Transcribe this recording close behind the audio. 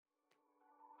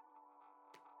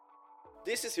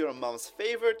This is your mom's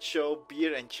favorite show,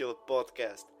 Beer and Chill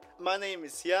podcast. My name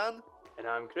is Jan, And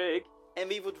I'm Craig. and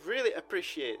we would really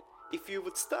appreciate if you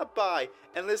would stop by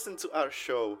and listen to our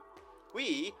show.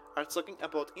 We are talking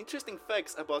about interesting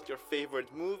facts about your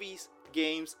favorite movies,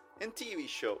 games, and TV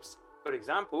shows. For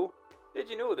example, did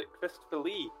you know that Christopher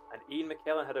Lee and Ian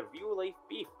McKellen had a real-life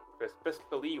beef because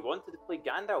Christopher Lee wanted to play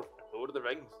Gandalf in Lord of the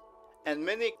Rings? And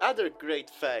many other great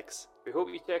facts. We hope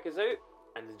you check us out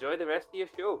and enjoy the rest of your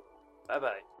show.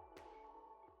 Bye-bye.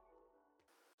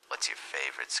 What's your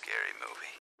favorite scary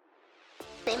movie?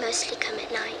 They mostly come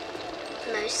at night.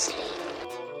 Mostly.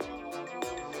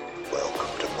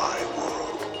 Welcome to my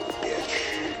world, bitch.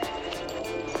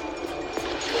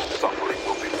 Your suffering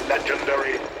will be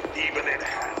legendary, even in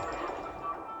hell.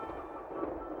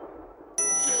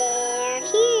 They're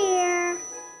here.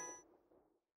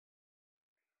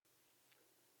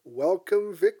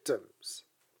 Welcome, victims,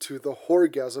 to the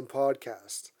Horgasm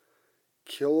Podcast.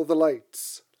 Kill the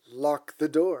lights, lock the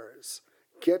doors,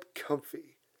 get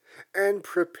comfy, and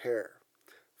prepare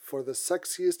for the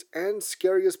sexiest and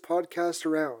scariest podcast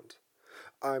around.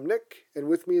 I'm Nick, and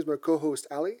with me is my co-host,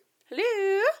 Ali.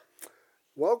 Hello.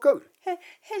 Welcome.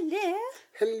 Hello.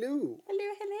 Hello.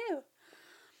 Hello.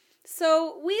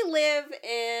 So we live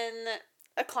in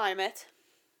a climate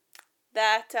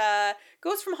that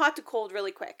goes from hot to cold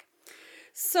really quick.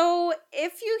 So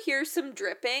if you hear some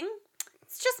dripping,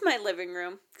 it's just my living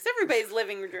room. Because everybody's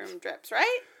living room drips,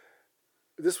 right?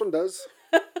 This one does.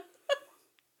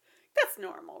 That's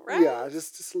normal, right? Yeah,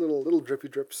 just little drippy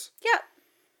drips. Yeah.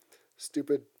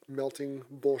 Stupid melting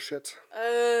bullshit.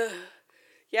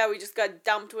 Yeah, we just got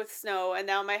dumped with snow, and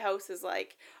now my house is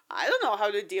like, I don't know how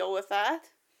to deal with that.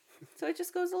 So it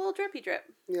just goes a little drippy drip.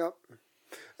 Yep.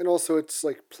 And also it's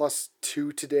like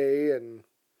 +2 today, and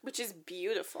Which is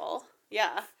beautiful.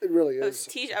 Yeah. it really I is.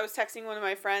 was texting one of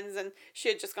my friends, and she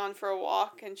had just gone for a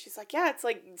walk, and she's like, yeah, it's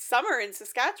like summer in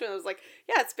Saskatchewan. I was like,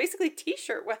 yeah, it's basically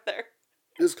t-shirt weather.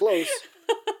 It's close.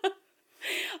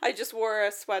 I just wore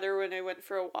a sweater when I went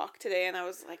for a walk today, and I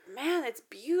was like, man, it's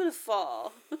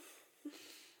beautiful.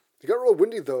 It got real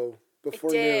windy though before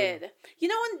It noon. did. You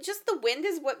know, and just the wind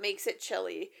is what makes it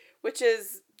chilly, which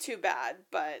is too bad,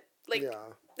 but like,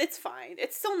 Yeah. it's fine.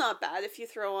 It's still not bad if you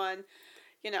throw on,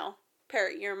 pair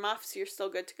of earmuffs, you're still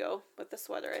good to go with the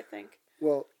sweater, I think.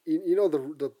 Well, you know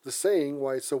the saying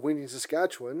why it's so windy in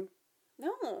Saskatchewan?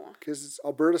 No. Because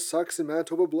Alberta sucks and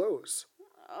Manitoba blows.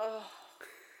 Oh.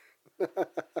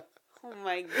 Oh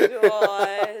my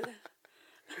god.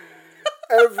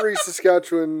 Every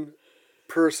Saskatchewan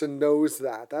person knows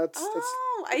that. That's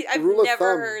Oh, I've rule of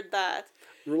never thumb. heard that.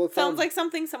 rule of thumb. Sounds like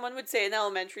something someone would say in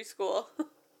elementary school.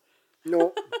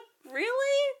 No.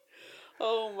 Really?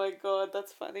 Oh my god,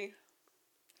 that's funny.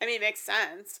 I mean, it makes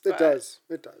sense. It But... does.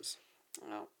 It does.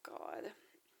 Oh god.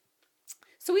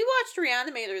 So we watched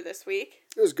Reanimator this week.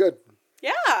 It was good.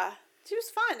 Yeah. It was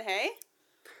fun, hey?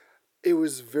 It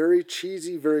was very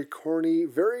cheesy, very corny,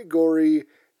 very gory,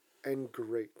 and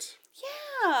great.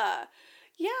 Yeah.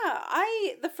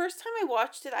 The first time I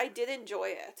watched it, I did enjoy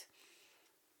it.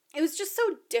 It was just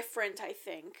so different, I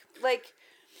think. Like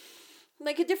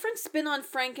a different spin on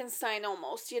Frankenstein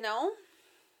almost,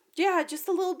 Yeah, just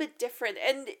a little bit different.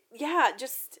 And yeah,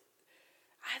 just,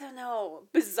 I don't know,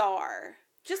 bizarre.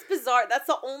 Just bizarre. That's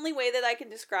the only way that I can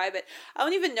describe it. I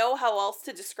don't even know how else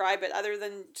to describe it other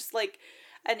than just like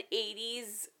an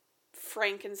 80s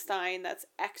Frankenstein that's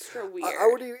extra weird. I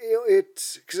would,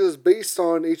 because it was based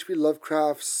on H.P.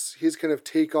 Lovecraft's, his kind of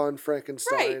take on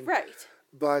Frankenstein. Right.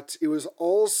 But it was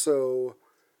also,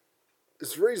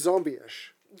 it's very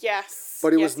zombie-ish. Yes.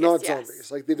 But it yes, was not yes.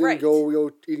 zombies. Like, they didn't Right.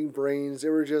 go eating brains. They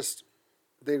were just,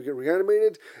 they get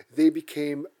reanimated. They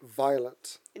became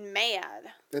violent And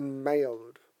mad. and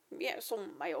mild. Yeah, so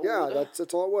mild. Yeah,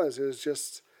 that's all it was. It was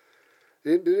just,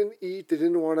 they didn't eat. They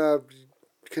didn't want to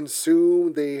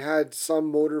consume. They had some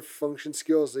motor function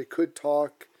skills. They could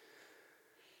talk.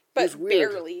 But was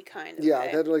weird. barely, kind of. Yeah, eh?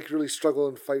 they had to like really struggle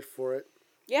and fight for it.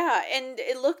 Yeah, and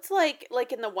it looked like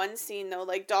in the one scene though,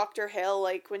 like Dr. Hill,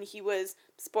 like when he was,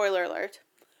 spoiler alert.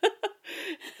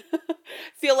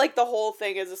 Feel like the whole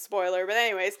thing is a spoiler, but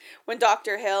anyways, when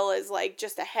Dr. Hill is like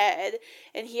just ahead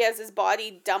and he has his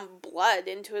body dump blood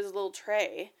into his little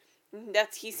tray.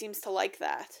 He seems to like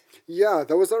that. Yeah,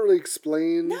 that was not really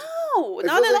explained. No, It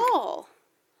not feels at like- all.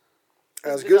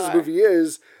 As It's good as bizarre. the movie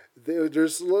is,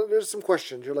 there's some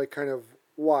questions. You're like, kind of,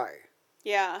 why?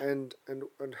 Yeah. And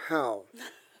how?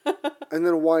 And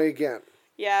then why again?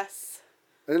 Yes.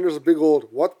 And then there's a big old,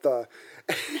 what the?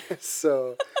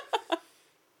 So...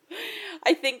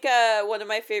 I think one of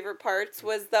my favorite parts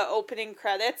was the opening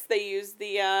credits. They used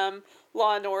the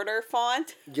Law and Order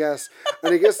font. Yes,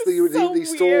 and I guess they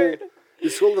weird.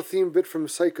 stole the theme bit from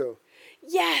Psycho.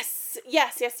 Yes.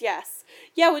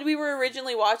 Yeah, when we were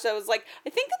originally watched, I was like, I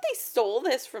think that they stole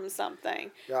this from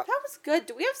something. Yeah. That was good.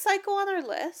 Do we have Psycho on our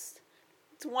list?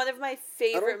 It's one of my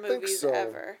favorite I don't think movies so.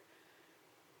 ever.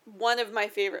 One of my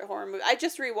favorite horror movies. I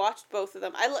just rewatched both of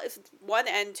them. 1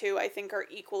 and 2, I think, are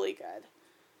equally good.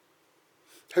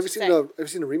 Have you seen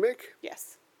the remake?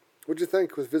 Yes. What'd you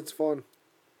think with Vince Vaughn?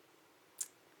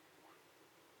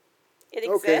 It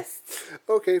Okay. exists.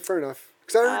 Okay, fair enough.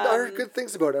 Because I heard good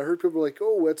things about it. I heard people like,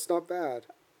 oh, it's not bad.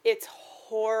 It's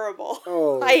horrible.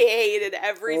 Oh. I hated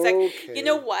every second. Okay. You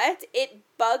know what? It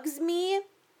bugs me.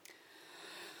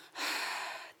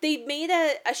 They made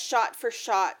a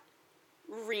shot-for-shot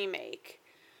remake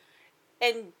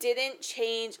and didn't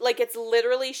change. Like, it's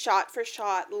literally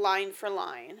shot-for-shot, line for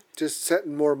line. Just set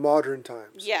in more modern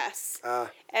times. Yes.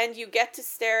 Ah. And you get to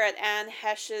stare at Anne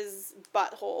Heche's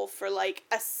butthole for, like,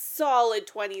 a solid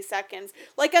 20 seconds.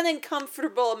 Like, an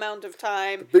uncomfortable amount of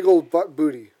time. Big old butt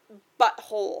booty.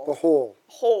 Butthole. The hole.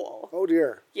 Hole. Oh,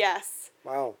 dear. Yes.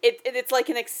 Wow. It's like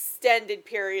an extended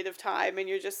period of time, and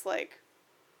you're just like,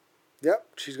 Yep,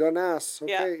 she's got an ass.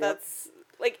 Okay, yeah, yep. that's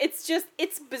like,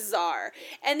 it's bizarre,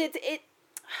 and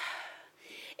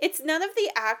it's none of the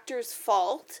actors'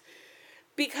 fault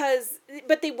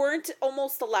but they weren't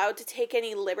almost allowed to take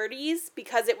any liberties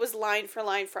because it was line for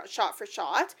line, shot for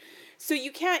shot. So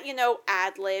you can't,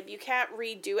 ad lib. You can't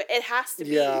redo it. It has to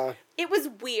be. Yeah. It was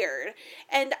weird,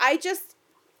 and I just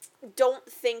don't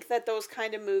think that those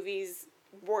kind of movies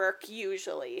work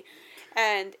usually.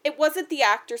 And it wasn't the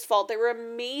actors' fault. They were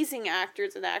amazing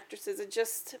actors and actresses. It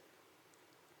just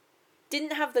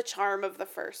didn't have the charm of the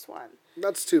first one.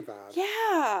 That's too bad.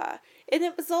 Yeah. And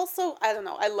it was also, I don't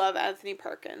know, I love Anthony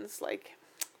Perkins. Like,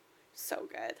 so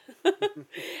good.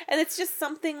 And it's just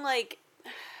something like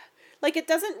it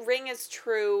doesn't ring as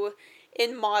true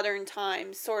in modern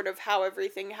times, sort of how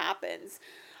everything happens.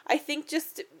 I think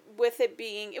just with it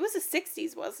being, it was the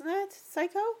 60s, wasn't it?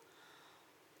 Psycho?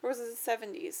 Or was it the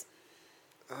 70s?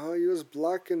 Oh, he was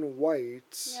black and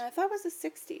white. Yeah, I thought it was the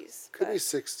 60s. Could be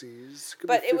 60s. Could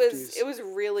But be it 50s. was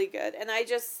really good. And I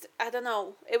don't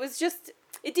know. It was just,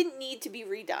 it didn't need to be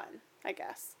redone, I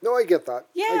guess. No, I get that.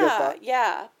 Yeah, I get that.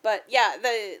 yeah. But yeah,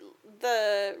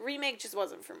 the remake just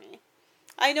wasn't for me.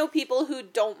 I know people who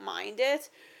don't mind it,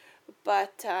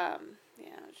 but yeah,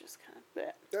 it was just kind of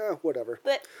bleh. Yeah, whatever.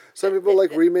 Bleh. Some people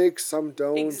like remakes, some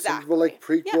don't. Some people like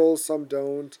Exactly. prequels, some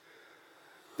don't.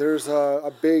 There's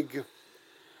a big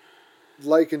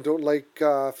like and don't like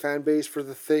fan base for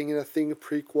The Thing and a Thing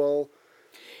prequel.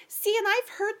 See, and I've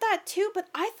heard that too, but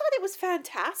I thought it was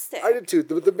fantastic. I did too.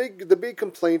 The big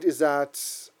complaint is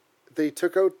that they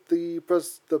took out the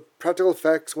practical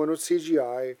effects, went with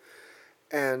CGI,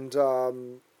 and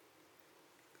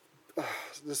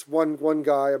this one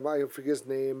guy, I forget his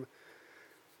name.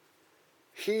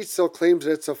 He still claims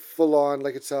that it's a full on,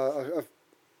 like it's a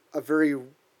very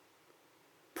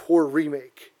poor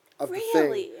remake of The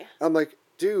Thing. Really? I'm like,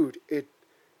 dude, it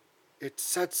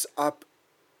sets up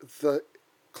the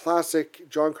classic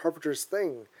John Carpenter's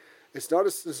Thing. It's not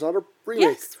a remake.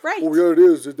 Yes, right. Oh yeah, it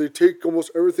is. They take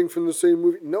almost everything from the same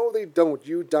movie. No, they don't.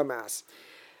 You dumbass.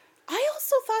 I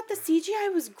also thought the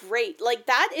CGI was great. Like,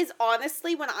 that is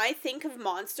honestly, when I think of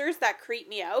monsters that creep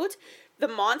me out, the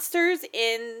monsters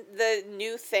in the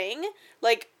new Thing,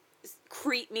 like,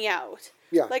 creep me out.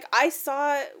 Yeah. Like, I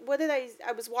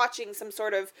was watching some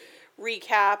sort of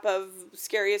recap of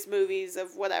scariest movies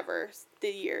of whatever, the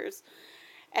years.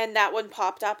 And that one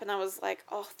popped up, and I was like,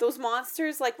 oh, those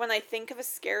monsters, like, when I think of a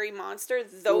scary monster,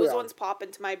 those ones pop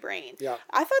into my brain. Yeah.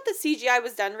 I thought the CGI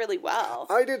was done really well.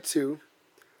 I did too.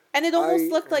 And it almost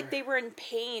looked like they were in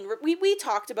pain. We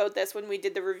talked about this when we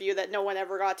did the review that no one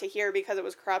ever got to hear because it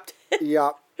was corrupted.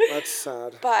 Yeah, that's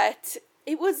sad. But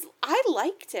I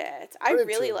liked it. I did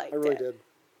really too. liked it. I really did.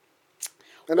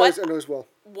 And What- I know as well.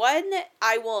 One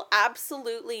I will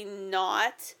absolutely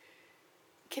not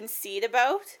concede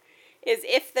about is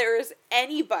if there's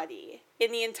anybody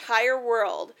in the entire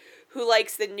world who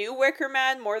likes the new Wicker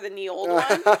Man more than the old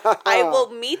one, I will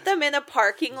meet them in a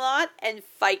parking lot and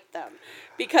fight them.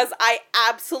 Because I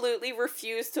absolutely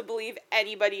refuse to believe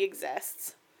anybody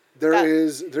exists.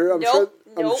 I'm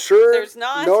Nope, sure. there's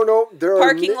not. No, there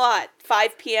Parking are lot,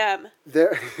 5 p.m.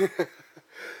 There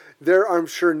I'm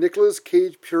sure Nicolas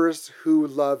Cage purists who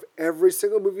love every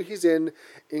single movie he's in,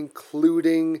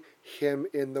 including him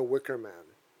in The Wicker Man.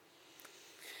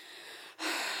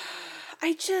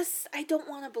 I don't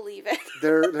want to believe it.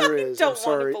 There is. don't I'm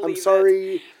sorry. wanna I'm believe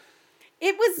sorry.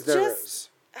 It was There just, is.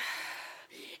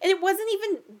 And it wasn't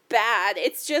even bad.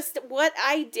 It's just what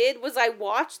I did was I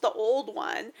watched the old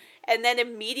one and then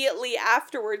immediately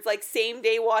afterwards, like same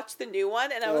day, watched the new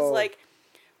one. And I was like,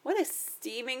 what a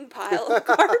steaming pile of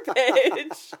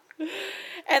garbage.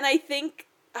 And I think,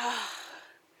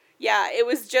 yeah, it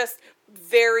was just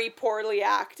very poorly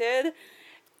acted.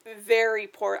 Very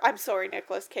poor. I'm sorry,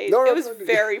 Nicolas Cage. It was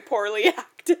very poorly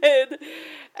acted.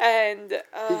 And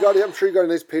I'm sure he got a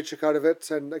nice paycheck out of it.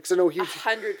 And because I know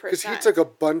 100%. Because he took a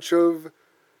bunch of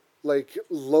like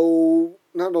no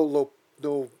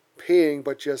paying,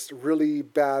 but just really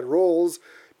bad roles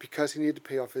because he needed to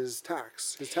pay off his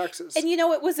taxes. And you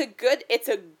know, it's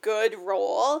a good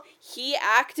role. He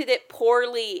acted it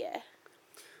poorly.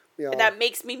 Yeah. And that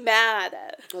makes me mad.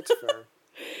 That's fair.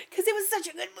 Because it was such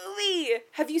a good movie.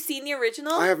 Have you seen the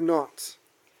original? I have not.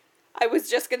 I was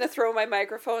just going to throw my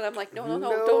microphone. I'm like, no,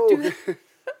 don't do that.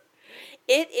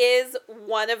 It is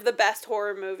one of the best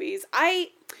horror movies.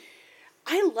 I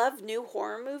love new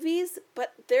horror movies,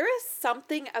 but there is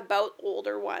something about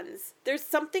older ones. There's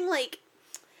something like,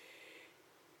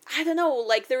 I don't know,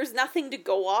 like there was nothing to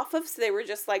go off of, so they were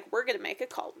just like, we're going to make a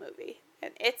cult movie,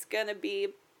 and it's going to be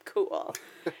cool.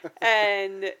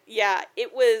 And yeah,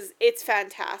 it's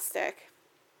fantastic.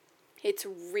 It's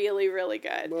really, really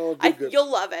good. Well, good.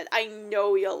 You'll love it. I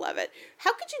know you'll love it.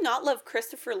 How could you not love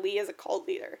Christopher Lee as a cult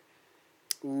leader?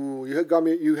 Ooh,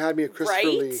 you had me at Christopher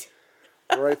Lee.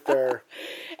 Right there.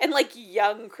 And like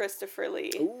young Christopher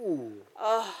Lee. Ooh.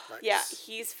 Oh, nice. Yeah,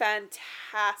 he's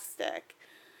fantastic.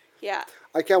 Yeah.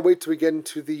 I can't wait till we get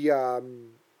into the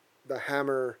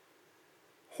Hammer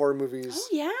horror movies. Oh,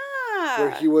 yeah.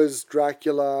 Where he was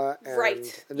Dracula. And,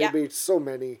 right. And they made so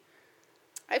many.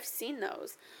 I've seen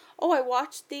those. Oh, I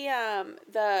watched the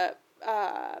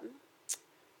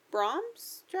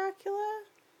Brahms Dracula.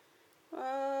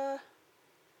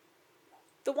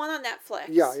 The one on Netflix.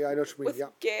 Yeah, I know what you mean. With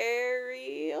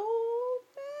Gary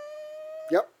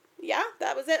Oldman. Yep. Yeah,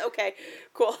 that was it. Okay,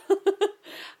 cool.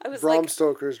 I was Bram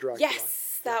Stoker's Dracula.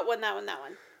 Yes, that one.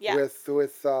 Yeah. With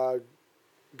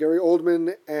Gary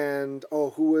Oldman and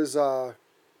who was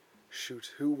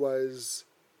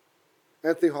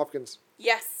Anthony Hopkins.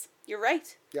 Yes, you're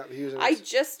right. Yeah, he was in it. I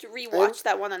just rewatched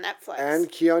that one on Netflix. And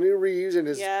Keanu Reeves in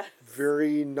his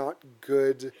very not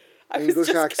good English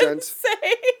accent.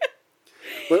 Say.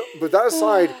 But that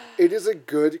aside, it is a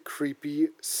good, creepy,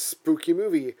 spooky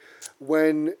movie.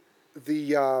 When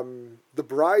the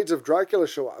brides of Dracula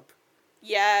show up.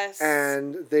 Yes.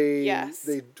 And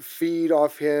they feed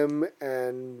off him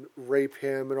and rape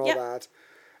him and all that.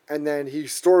 And then he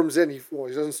storms in. He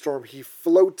doesn't storm. He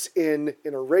floats in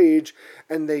a rage.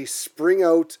 And they spring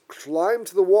out, climb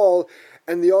to the wall,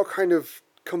 and they all kind of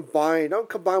combine. Not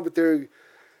combine, but they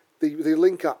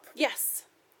link up. Yes.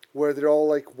 Where they're all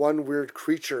like one weird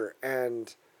creature.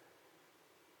 And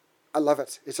I love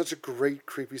it. It's such a great,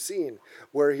 creepy scene.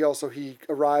 Where he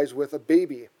arrives with a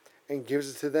baby and gives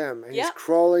it to them. And he's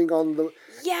crawling on the...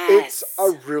 Yes! It's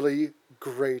a really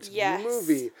great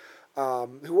movie.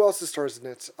 Who else stars in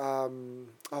it?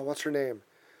 What's her name?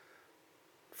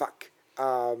 Fuck.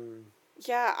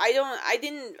 Yeah,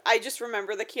 I just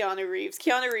remember the Keanu Reeves.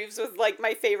 Keanu Reeves was like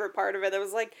my favorite part of it. I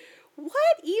was like, what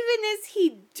even is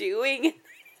he doing in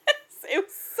this? It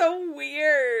was so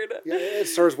weird. Yeah, it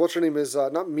stars, what's her name is,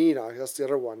 not Mina, that's the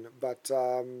other one, but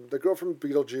the girl from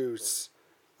Beetlejuice.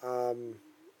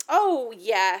 Oh,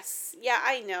 yes. Yeah,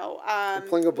 I know. I'm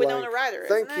playing a blank. Winona Ryder,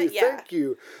 Thank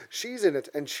you. She's in it,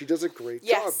 and she does a great job.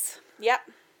 Yes. Yep.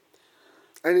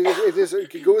 And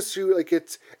it goes through, like,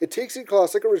 it takes the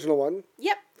classic original one.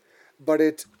 Yep. But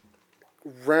it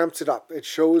ramps it up. It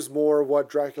shows more what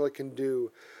Dracula can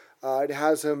do. It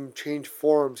has him change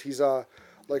forms. He's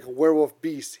like a werewolf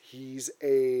beast. He's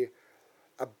a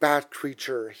bat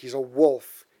creature. He's a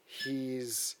wolf.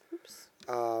 He's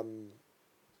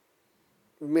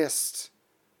mist.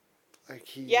 Like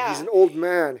he's an old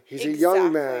man. He's a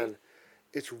young man.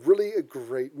 It's really a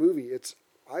great movie.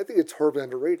 I think it's horribly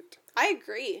underrated. I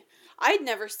agree. I'd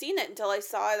never seen it until I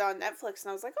saw it on Netflix,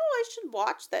 and I was like, oh, I should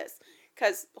watch this,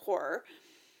 because horror.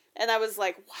 And I was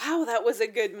like, wow, that was a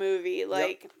good movie.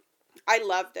 Like, I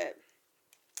loved it.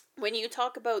 When you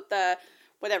talk about the,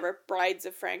 Brides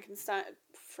of Frankenstein,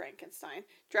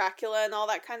 Dracula and all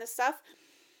that kind of stuff,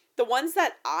 the ones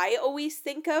that I always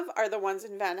think of are the ones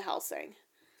in Van Helsing.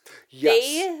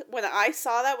 Yes. When I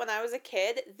saw that when I was a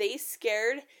kid, they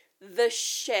scared the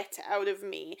shit out of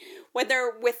me. When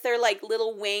they're with their, like,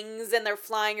 little wings and they're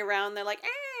flying around, they're like,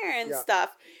 and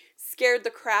stuff. Scared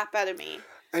the crap out of me.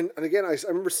 And again, I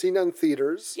remember seeing it in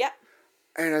theaters. Yep.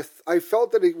 And I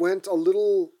felt that it went a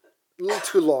little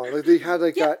too long. Like they had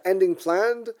an ending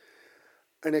planned,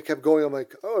 And it kept going. I'm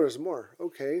like, oh, there's more.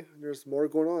 Okay, there's more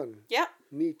going on. Yeah.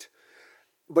 Neat.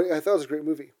 But I thought it was a great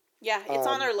movie. Yeah, it's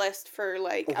on our list for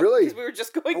like... Oh, really? Because we were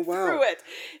just going wow. through it.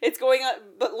 It's going up,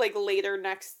 but like later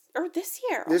next... Or this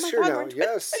year. This oh my year God, now, we're in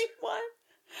yes. 2021.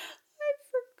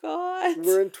 I forgot.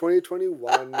 We're in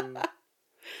 2021.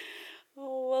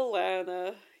 Oh,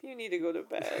 Alana, you need to go to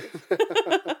bed.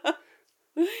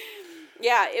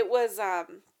 Yeah, it was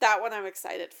that one I'm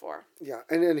excited for. Yeah,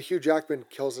 and Hugh Jackman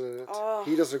kills it in it. Oh.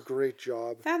 He does a great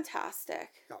job. Fantastic.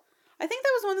 Yeah. I think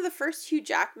that was one of the first Hugh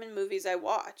Jackman movies I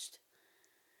watched.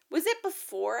 Was it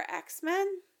before X-Men?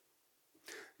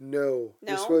 No.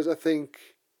 No? This was, I think,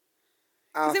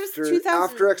 Because after, it was 2001,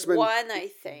 after X-Men.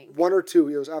 I think. 1 or 2.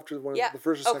 It was after Yeah. the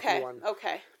first or second Okay. one.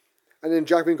 Okay. And then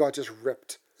Jackman got just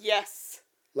ripped. Yes.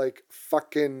 Like,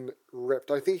 fucking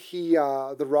ripped. I think he,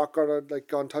 The Rock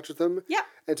got in touch with him. Yeah.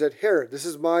 And said, here, this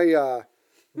is my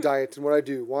diet and what I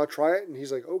do. Want to try it? And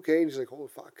he's like, okay. And he's like, holy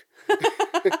fuck.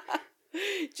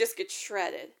 Just get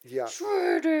shredded. Yeah.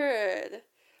 Shredded.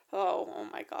 Oh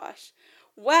my gosh.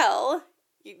 Well,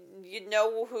 you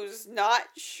know who's not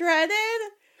shredded?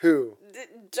 Who?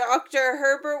 Dr.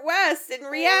 Herbert West in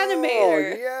Oh,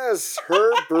 Reanimator. yes.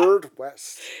 Herbert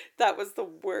West. That was the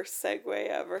worst segue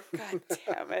ever. God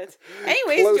damn it.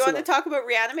 Anyways, do Close you want enough. to talk about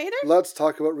Reanimator? Let's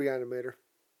talk about Reanimator.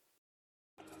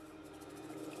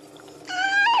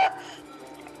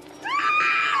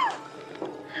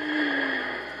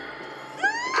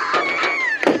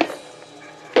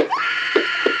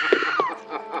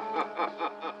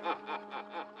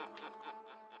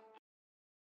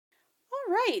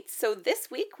 All right, so this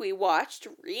week we watched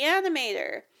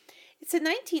Reanimator. It's a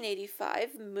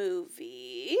 1985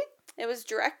 movie. It was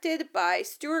directed by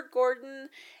Stuart Gordon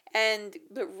and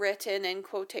written in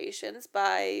quotations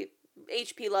by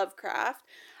H.P. Lovecraft,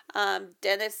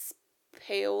 Dennis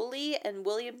Paoli, and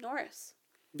William Norris.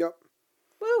 Yep.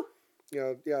 Woo!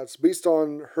 Yeah, it's based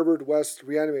on Herbert West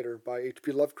Reanimator by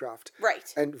H.P. Lovecraft.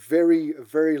 Right. And very,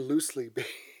 very loosely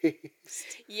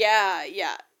based. Yeah.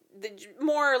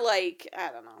 More like,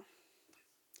 I don't know.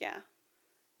 Yeah.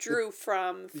 Drew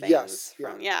from things. Yes,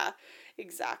 Yeah,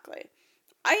 exactly.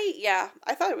 I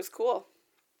thought it was cool.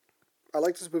 I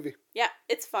like this movie. Yeah,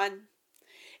 it's fun.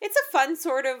 It's a fun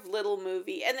sort of little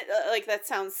movie. And that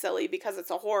sounds silly because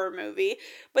it's a horror movie,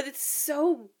 but it's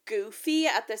so goofy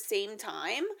at the same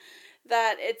time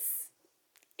that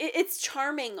it's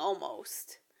charming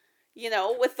almost. You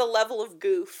know, with the level of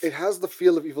goof. It has the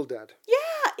feel of Evil Dead.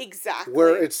 Yeah, exactly.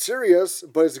 Where it's serious,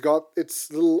 but it's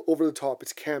a little over the top.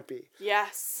 It's campy.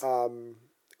 Yes.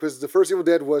 Because the first Evil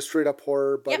Dead was straight up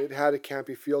horror, but Yep. it had a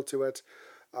campy feel to it.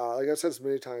 Like I've said this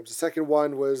many times, the second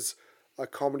one was a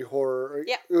comedy horror.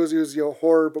 Yep. It was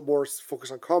horror, but more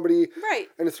focused on comedy. Right.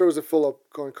 And the third was a full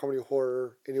up comedy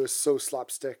horror, and it was so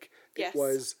slapstick. Yes. It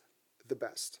was the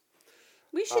best.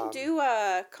 We should do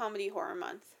a comedy horror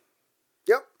month.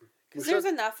 Yep. Because We there's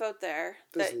should. enough out there.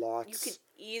 There's that lots. You could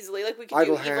easily, we could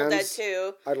Idle do Evil Dead Hands.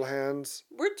 2. Idle Hands.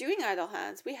 We're doing Idle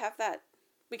Hands. We have that.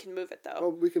 We can move it though. Oh,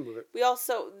 we can move it. We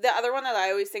also, the other one that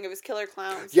I always think of is Killer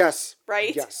Clowns. Yes.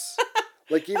 Right? Yes.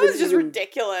 Like That was just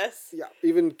ridiculous. Yeah,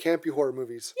 even campy horror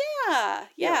movies.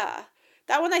 Yeah.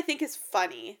 That one I think is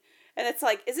funny. And it's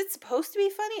like, is it supposed to be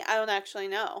funny? I don't actually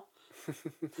know.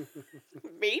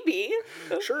 Maybe.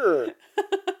 Sure.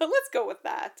 Let's go with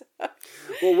that.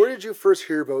 Well, where did you first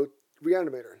hear about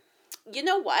Reanimator? You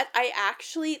know what? I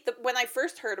actually, when I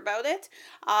first heard about it,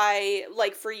 I,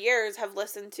 for years, have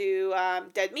listened to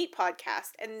Dead Meat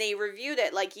podcast, and they reviewed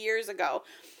it, years ago.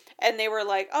 And they were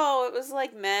like, oh, it was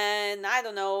men, I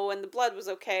don't know, and the blood was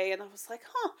okay. And I was like,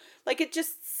 huh. It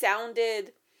just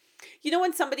sounded... You know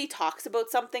when somebody talks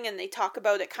about something and they talk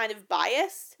about it kind of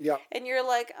biased? Yeah. And you're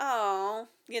like, oh,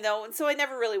 and so I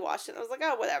never really watched it. I was like,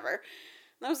 oh, whatever.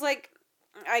 And I was like,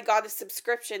 I got a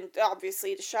subscription,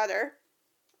 obviously, to Shudder.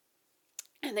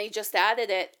 And they just added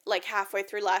it, halfway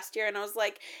through last year. And I was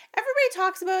like, everybody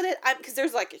talks about it. Because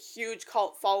there's, a huge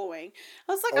cult following.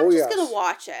 I was like, I'm just going to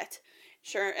watch it.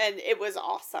 Sure. And it was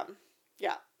awesome.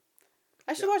 Yeah.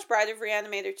 I should watch Bride of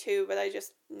Reanimator 2, but I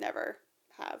just never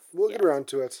have. We'll get around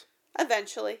to it.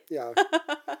 Eventually. Yeah. And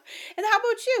how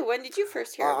about you? When did you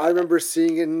first hear about I remember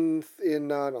seeing it in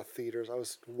not theaters. I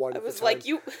was one. I at was the like, time.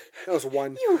 you... I was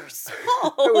one. You were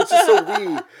small. It was just so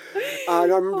wee.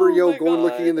 And I remember, Oh my going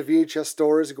looking God. in the VHS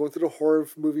stores, going through the horror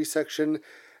movie section,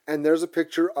 and there's a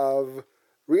picture of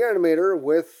Reanimator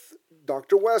with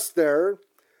Dr. West there,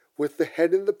 with the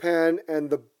head in the pan and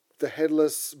the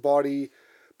headless body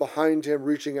behind him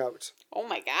reaching out. Oh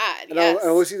my God, And yes. I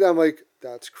always see that, I'm like,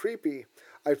 that's creepy.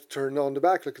 I turned on the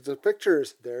back, look at the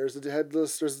pictures. There's the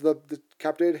headless, there's the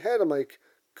decapitated head. I'm like,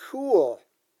 cool.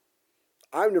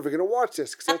 I'm never gonna watch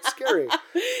this because that's scary.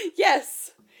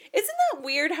 Yes. Isn't that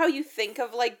weird how you think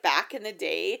of like back in the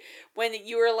day when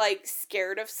you were like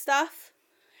scared of stuff?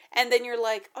 And then you're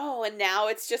like, oh, and now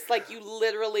it's just like you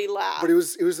literally laugh. But it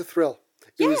was a thrill.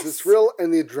 It was the Yes. thrill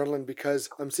and the adrenaline because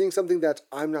I'm seeing something that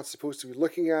I'm not supposed to be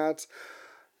looking at,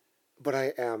 but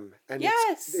I am, and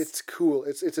Yes. it's cool.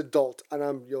 It's adult, and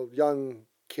I'm young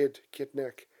kid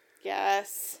Nick.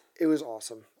 Yes. It was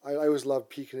awesome. I always loved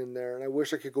peeking in there, and I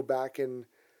wish I could go back and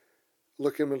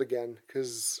look at it again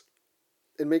because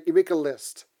you make a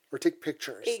list or take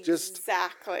pictures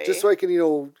Exactly. just so I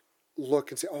can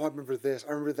look and say, oh, I remember this,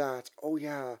 I remember that. Oh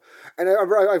yeah, and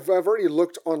I've already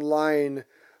looked online,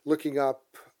 looking up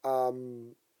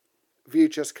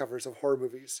VHS covers of horror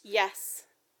movies. Yes.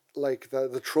 Like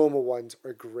the trauma ones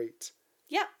are great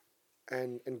Yep.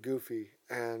 and goofy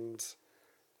and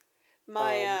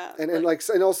My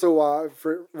and also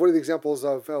for one of the examples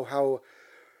of how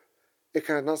it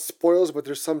kind of not spoils, but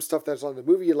there's some stuff that's on the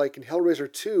movie, like in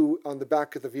Hellraiser 2 on the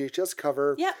back of the VHS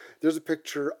cover. Yep. There's a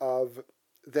picture of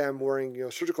them wearing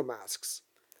surgical masks,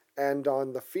 and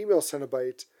on the female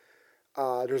Cenobite,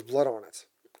 there's blood on it,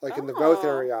 like in the mouth Oh.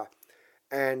 area.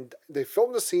 And they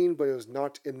filmed the scene, but it was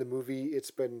not in the movie.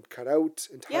 It's been cut out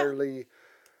entirely.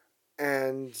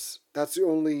 And that's the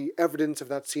only evidence of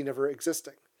that scene ever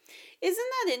existing.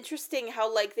 Isn't that interesting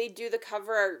how like they do the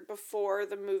cover art before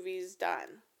the movie's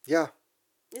done? Yeah,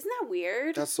 Isn't that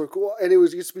weird? that's so cool. And it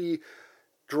used to be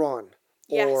drawn.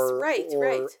 Yes, or right.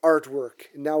 artwork.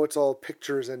 Now it's all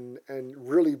pictures and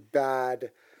really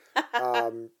bad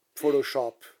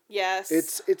Photoshop. Yes.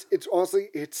 It's honestly,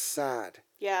 it's sad.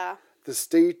 Yeah. The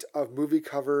state of movie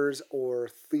covers or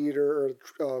theater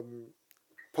or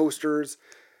posters,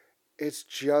 it's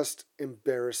just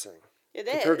embarrassing It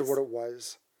compared is. to what it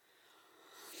was.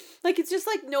 Like, it's just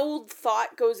like no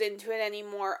thought goes into it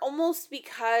anymore. Almost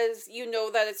because you know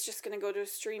that it's just going to go to a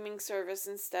streaming service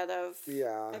instead of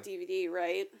Yeah. a DVD,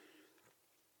 right?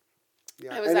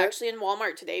 Yeah. I was actually in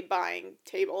Walmart today buying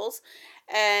tables,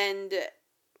 and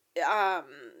I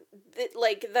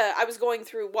was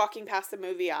walking past the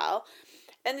movie aisle,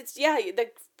 and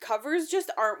the covers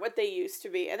just aren't what they used to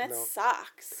be, and it No.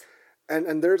 sucks.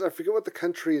 And there's, I forget what the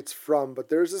country it's from, but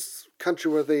there's this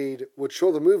country where they would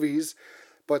show the movies,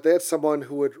 but they had someone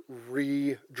who would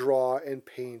redraw and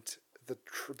paint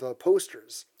the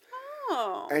posters.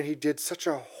 Oh. And he did such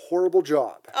a horrible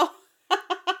job. Oh.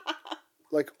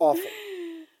 Like, awful.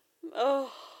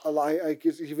 Oh. I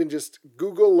guess even just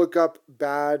Google, look up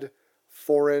bad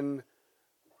foreign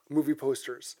movie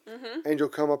posters. Mm-hmm. And you'll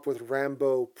come up with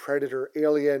Rambo, Predator,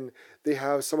 Alien. They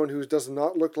have someone who does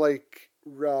not look like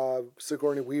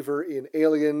Sigourney Weaver in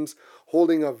Aliens,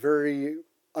 holding a very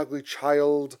ugly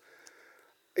child.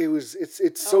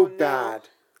 It's so Oh, no. bad.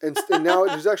 And now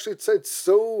it's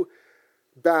so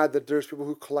bad that there's people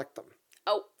who collect them.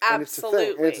 Oh, And it's a thing.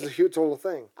 absolutely. And it's a huge total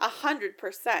thing.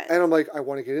 100%. And I'm like, I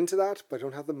want to get into that, but I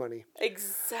don't have the money.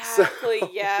 Exactly. So-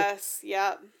 Yes.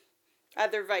 Yep.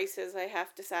 Other vices I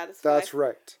have to satisfy. That's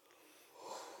right.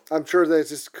 I'm sure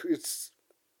that it's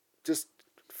just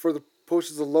for the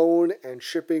posters alone, and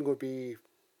shipping would be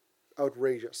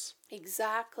outrageous.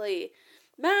 Exactly.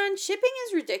 Man, shipping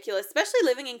is ridiculous, especially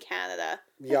living in Canada.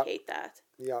 Yep. I hate that.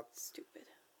 Yeah. Stupid.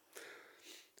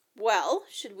 Well,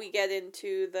 should we get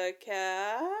into the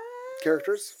cast?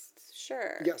 Characters?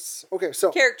 Sure. Yes. Okay,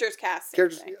 so Characters cast.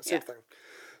 characters, thing. yeah, same thing.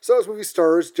 So this movie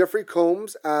stars Jeffrey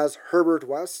Combs as Herbert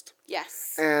West,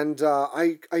 Yes. and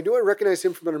I knew I recognized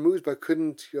him from other movies, but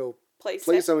couldn't Place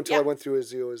him until I went through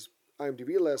his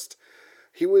IMDb list.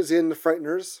 He was in The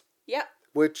Frighteners, Yep.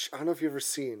 which I don't know if you've ever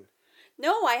seen.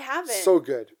 No, I haven't. So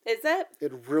good. Is it?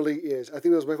 It really is. I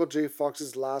think it was Michael J.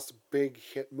 Fox's last big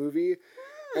hit movie,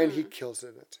 and he kills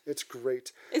in it. It's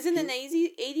great. Is it an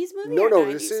 80s movie? No, or no,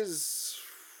 90s? this is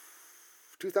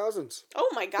 2000s, Oh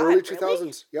my god. early really?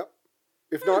 2000s. Yep.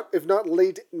 If not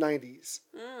late 90s,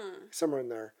 somewhere in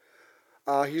there.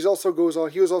 He was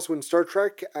also in Star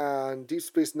Trek and Deep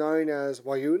Space Nine as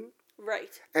Wayun.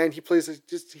 Right. And he plays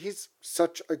he's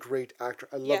such a great actor.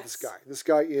 I love this Yes. guy. This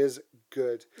guy is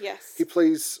good. Yes. He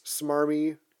plays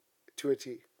smarmy to a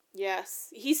T. Yes.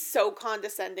 He's so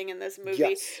condescending in this movie.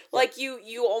 Yes. Like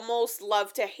you almost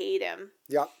love to hate him.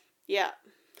 Yeah. Yeah.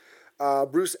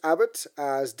 Bruce Abbott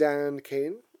as Dan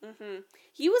Kane.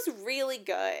 He was really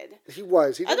good. He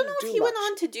was. He I don't didn't know if do he went much.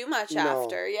 on to do much No.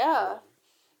 after. Yeah.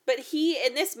 But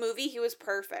in this movie, he was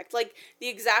perfect. Like, the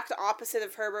exact opposite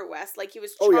of Herbert West. Like, he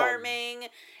was Oh, yeah. charming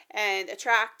and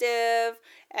attractive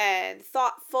and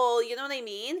thoughtful. You know what I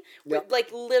mean? Yep.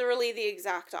 Like, literally the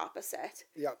exact opposite.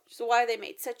 Yeah. So why they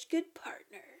made such good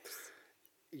partners.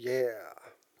 Yeah.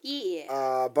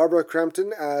 Yeah. Barbara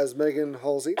Crampton as Megan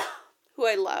Halsey. Who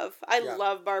I love. I Yeah.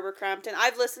 love Barbara Crampton.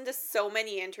 I've listened to so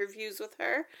many interviews with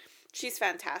her. She's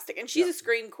fantastic. And she's a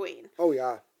scream queen. Oh,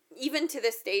 yeah. Even to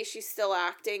this day, she's still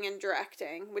acting and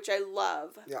directing, which I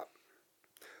love. Yeah.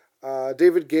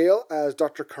 David Gale as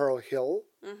Dr. Carl Hill.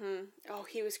 Mm-hmm. Oh,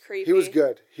 he was creepy. He was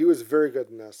good. He was very good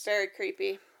in this. Very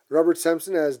creepy. Robert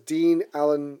Sampson as Dean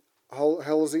Allen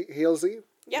Halsey.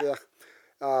 Yep.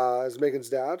 As Megan's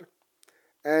dad.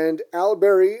 And Al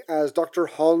Berry as Dr.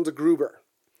 Hans Gruber.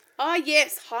 Ah,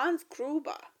 yes, Hans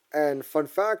Gruber. And fun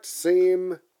fact,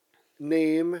 same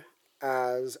name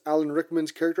as Alan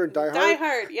Rickman's character in Die Hard. Die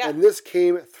Hard, yeah. And this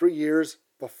came 3 years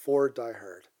before Die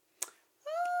Hard.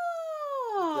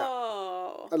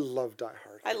 Oh. I love Die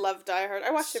Hard. I love Die Hard.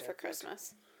 I watched it for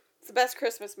Christmas. It's the best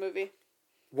Christmas movie.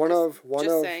 One of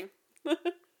Just saying.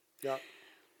 Yeah.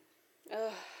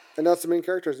 Ugh. And that's the main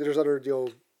characters. There's other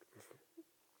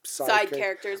Side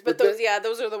characters, but those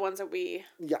those are the ones that we.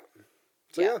 Yeah.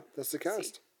 So Yeah. yeah, that's the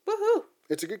cast. See. Woohoo!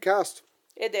 It's a good cast.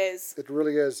 It is. It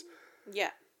really is.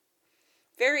 Yeah.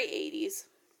 Very 80s.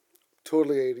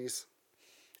 Totally 80s.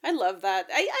 I love that.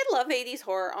 I love 80s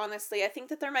horror, honestly. I think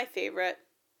that they're my favorite.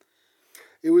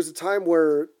 It was a time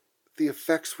where the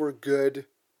effects were good.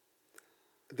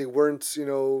 They weren't,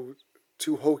 too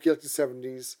hokey like the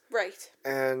 70s. Right.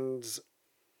 And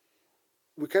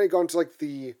we kind of got into like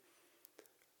the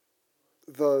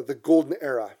golden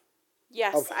era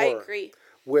Yes, of I horror. agree.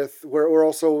 with where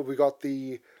also we got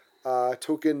the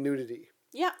token nudity,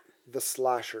 Yeah. the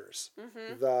slashers,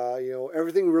 Mm-hmm.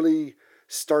 everything really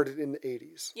started in the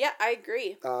 80s. Yeah, I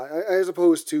agree. As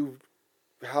opposed to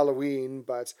Halloween,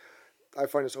 but I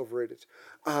find it's overrated.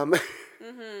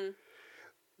 Mm-hmm.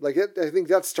 I think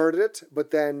that started it,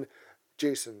 but then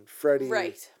Jason, Freddy,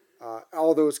 Right.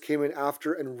 all those came in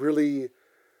after and really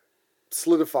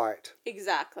solidified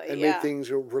Exactly. and yeah. made things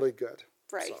really good.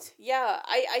 Right. So. Yeah,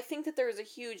 I think that there was a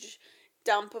huge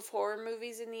dump of horror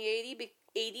movies in the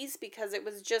 80s because it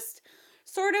was just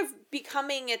sort of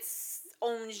becoming its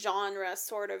own genre,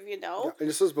 sort of, Yeah, and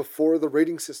this was before the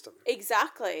rating system.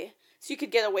 Exactly. So you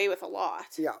could get away with a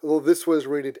lot. Yeah, well, this was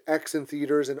rated X in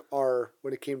theaters and R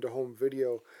when it came to home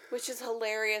video. Which is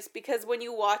hilarious because when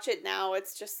you watch it now,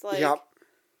 it's just like... Yeah.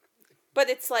 But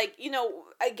it's like,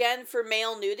 again, for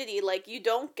male nudity, like, you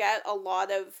don't get a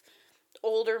lot of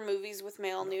older movies with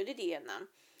male nudity in them.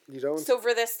 You don't? So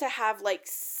for this to have, like,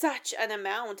 such an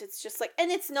amount, it's just like... And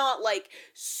it's not, like,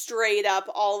 straight up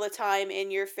all the time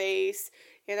in your face,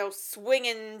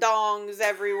 swinging dongs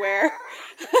everywhere.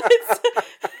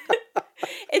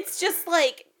 It's just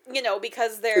like,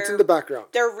 because It's in the background.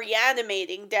 they're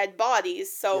reanimating dead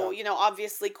bodies, so, Yeah.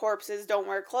 Obviously corpses don't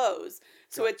wear clothes.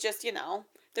 So it just,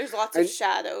 there's lots And- of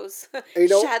shadows. and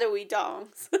Shadowy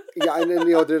dongs. Yeah, and then,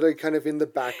 they're like kind of in the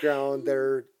background.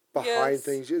 They're behind Yes.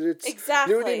 things. It's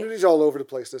Exactly. Nudity's all over the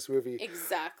place in this movie.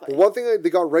 Exactly. But one thing that they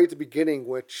got right at the beginning,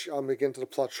 which I'm going to get into the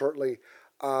plot shortly,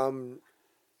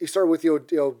 he started with,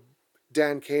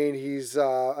 Dan Kane. He's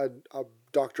a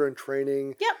doctor in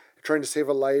training. Yep. Trying to save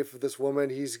a life of this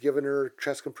woman. He's given her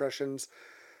chest compressions,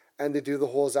 and they do the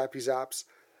whole zappy zaps.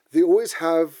 They always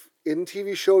have, in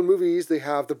TV show and movies, they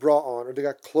have the bra on, or they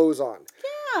got clothes on.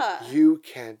 Yeah. You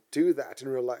can't do that in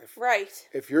real life. Right.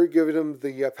 If you're giving them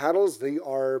the paddles, they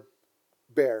are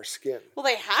bare skin. Well,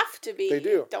 they have to be. They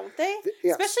do. Don't they?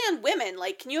 Yes. Especially on women.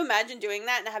 Like, can you imagine doing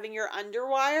that and having your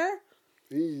underwire?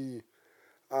 And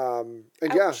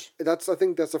yeah, Ouch. I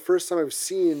think that's the first time I've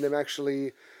seen them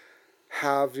actually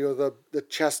have the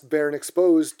chest bare and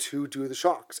exposed to do the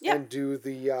shocks Yeah. and do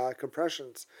the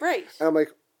compressions. Right. And I'm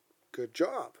like, good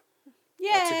job. Yay.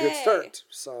 That's a good start.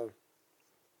 So,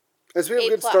 as we have A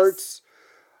good plus. starts,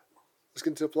 let's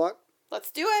get into the plot. Let's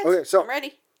do it. Okay, so- I'm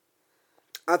ready.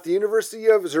 At the University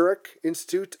of Zurich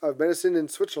Institute of Medicine in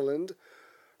Switzerland,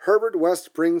 Herbert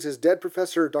West brings his dead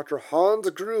professor, Dr. Hans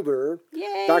Gruber,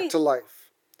 Yay. back to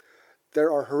life.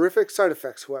 There are horrific side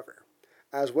effects, however.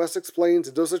 As West explains,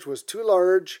 the dosage was too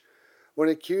large. When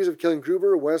accused of killing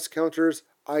Gruber, West counters,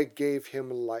 "I gave him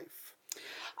life."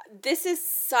 This is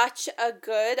such a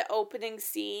good opening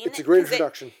scene. It's a great 'cause it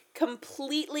introduction.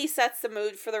 completely sets the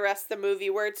mood for the rest of the movie,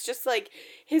 where it's just like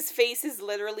his face is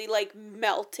literally like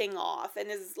melting off and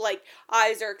his like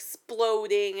eyes are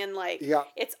exploding and like Yeah.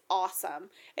 it's awesome.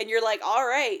 And you're like, all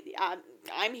right,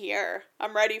 I'm here.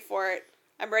 I'm ready for it.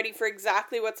 I'm ready for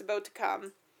exactly what's about to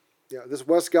come. Yeah, this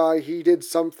West guy, he did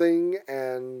something,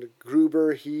 and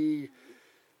Gruber, he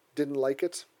didn't like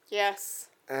it. Yes.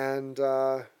 And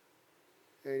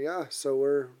yeah,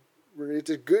 so it's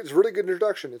a really good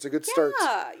introduction. It's a good start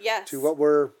Yeah. Yes. to what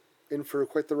we're in for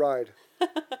quite the ride.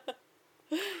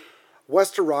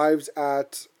 West arrives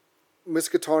at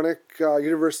Miskatonic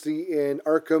University in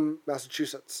Arkham,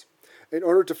 Massachusetts, in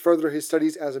order to further his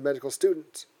studies as a medical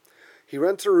student. He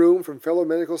rents a room from fellow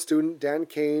medical student Dan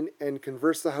Kane and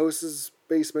converts the house's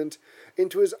basement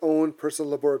into his own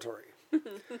personal laboratory.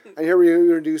 And here we were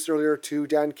introduced earlier to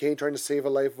Dan Kane trying to save a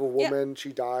life of a woman. Yep.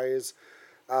 She dies.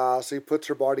 So he puts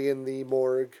her body in the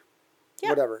morgue. Yep.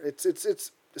 Whatever.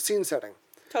 It's scene setting.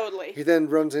 Totally. He then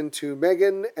runs into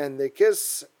Megan and they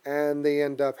kiss and they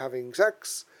end up having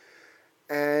sex.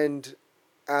 And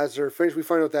as they're finished, we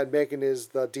find out that Megan is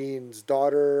the dean's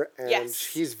daughter and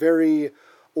she's very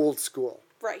old school.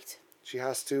 Right. She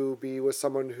has to be with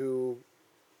someone who,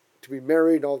 to be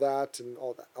married and all that,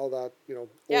 old school.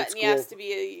 And he has to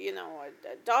be a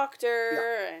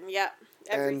doctor and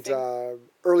everything. And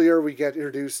earlier we get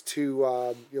introduced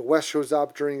to, Wes shows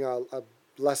up during a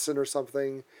lesson or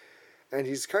something, and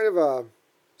he's kind of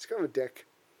a dick.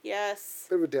 Yes.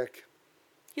 Bit of a dick.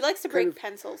 He likes to break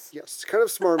pencils. Yes, kind of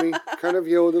smarmy, kind of,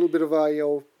 a little bit of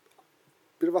a,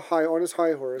 bit of a high, on his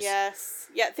high horse. Yes.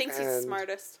 Yeah, thinks he's the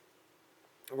smartest.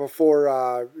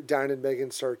 Before Dan and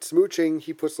Megan start smooching,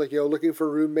 he puts looking for a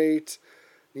roommate,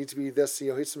 needs to be this,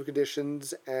 hits some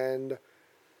conditions, and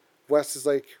Wes is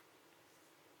like,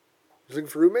 "You're looking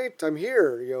for a roommate? I'm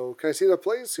here. Can I see that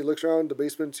place?" He looks around the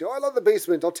basement. "I love the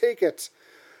basement. I'll take it.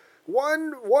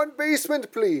 One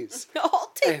basement, please."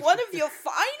 I'll take one of your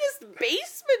finest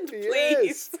basement,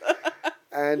 please. Yes.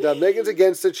 And Megan's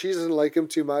against it. She doesn't like him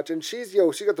too much, and she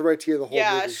got the right idea of the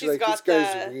whole movie. She's like, this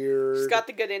guy's weird. She's got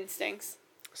the good instincts.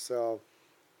 So,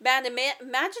 man,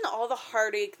 imagine all the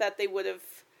heartache that they would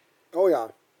have. Oh yeah.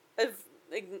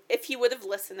 If he would have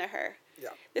listened to her.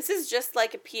 Yeah. This is just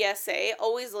like a PSA.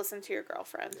 Always listen to your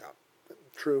girlfriend. Yeah,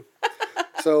 true.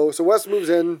 So Wes moves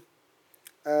in,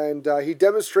 and he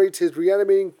demonstrates his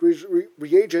reanimating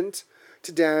reagent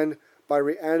to Dan by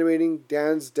reanimating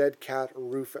Dan's dead cat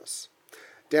Rufus.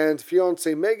 Dan's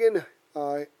fiancée Megan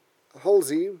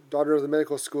Halsey, daughter of the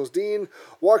medical school's dean,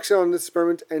 walks in on this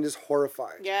experiment and is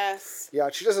horrified. Yes. Yeah,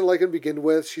 she doesn't like him to begin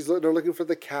with. They're looking for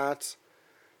the cat,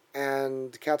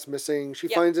 and the cat's missing. She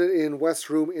finds it in Wes'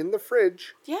 room in the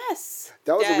fridge. Yes.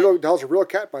 That was a real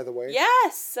cat, by the way.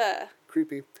 Yes.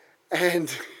 Creepy. And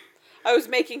I was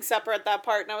making supper at that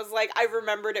part, and I was like, I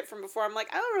remembered it from before. I'm like,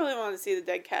 I don't really want to see the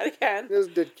dead cat again. There's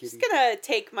a dead kitty. Just gonna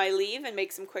take my leave and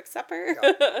make some quick supper.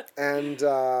 Yeah.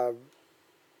 And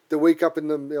they wake up in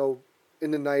the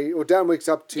night. Well, Dan wakes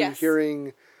up to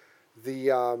hearing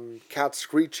the cat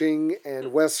screeching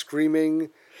and Wes screaming,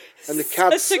 and the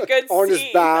cat's on his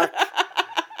back.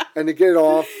 And they get it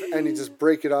off, and he just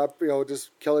break it up,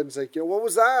 just kill it. And he's like, what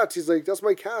was that? He's like, that's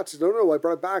my cat. He's like, no, I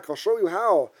brought it back. I'll show you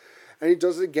how. And he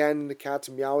does it again, and the cat's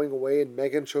meowing away, and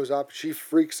Megan shows up. She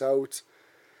freaks out.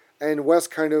 And Wes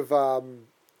kind of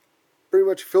pretty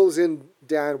much fills in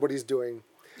Dan what he's doing.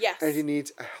 Yes. And he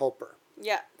needs a helper.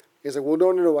 Yeah. He's like, well,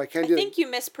 no, I can't do it. I think you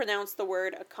mispronounced the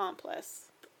word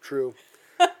accomplice. True.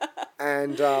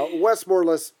 And Wes more or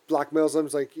less blackmails him.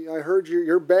 He's like, I heard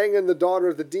you're banging the daughter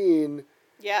of the dean.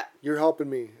 Yeah. You're helping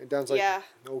me. And Dan's like,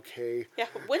 okay. Yeah.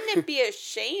 Wouldn't it be a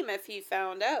shame if he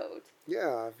found out?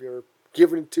 Yeah, if you're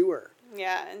giving it to her.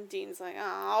 Yeah, and Dean's like,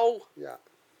 oh. Yeah.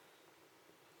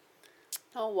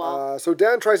 Oh, well. So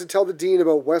Dan tries to tell the dean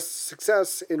about Wes'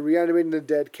 success in reanimating the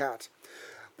dead cat,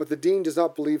 but the dean does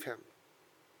not believe him.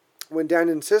 When Dan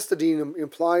insists, the dean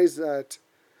implies that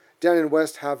Dan and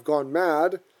Wes have gone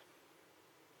mad.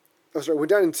 When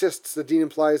Dan insists, the dean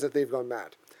implies that they've gone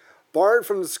mad. Barred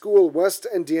from the school, Wes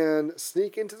and Dan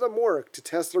sneak into the morgue to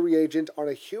test the reagent on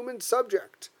a human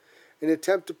subject in an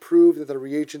attempt to prove that the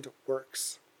reagent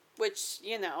works. Which,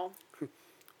 there's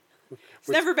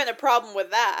never been a problem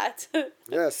with that.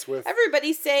 Yes,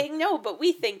 everybody's saying no, but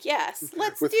we think yes.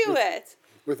 Let's do it.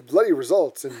 With bloody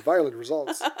results and violent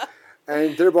results.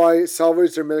 And thereby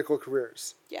salvage their medical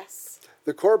careers. Yes.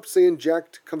 The corpse they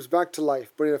inject comes back to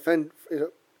life, but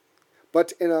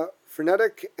in a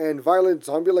frenetic and violent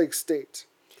zombie-like state.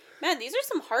 Man, these are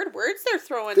some hard words they're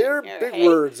throwing They're in here. big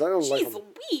words. I don't like them.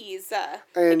 Jeez Louise.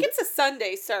 And it's a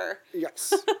Sunday, sir.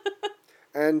 Yes.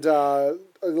 And a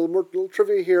little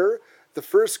trivia here. The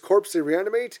first corpse they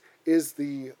reanimate is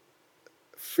the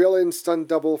fill-in stunt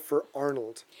double for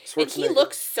Arnold Schwarzenegger. And he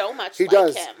looks so much like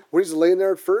him. When he's laying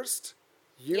there at first,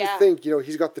 you think,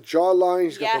 he's got the jawline,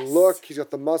 he's got the look, he's got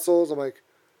the muscles. I'm like,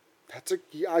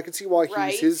 I can see why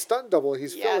he's his stunt double.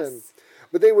 He's fill-in.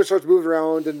 But then when it starts moving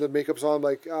around and the makeup's on, I'm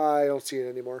like, I don't see it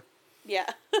anymore. Yeah.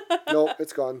 Nope,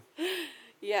 it's gone.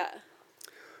 Yeah.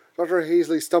 Dr.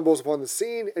 Hazley stumbles upon the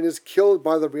scene and is killed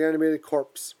by the reanimated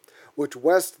corpse, which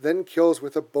West then kills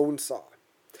with a bone saw.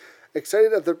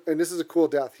 Excited and this is a cool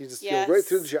death. He just right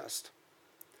through the chest.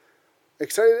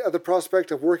 Excited at the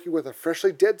prospect of working with a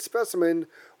freshly dead specimen,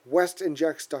 West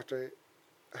injects Dr.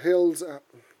 Hill's, I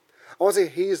want to say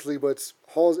Hazley, but it's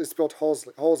spelled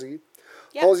Halsey.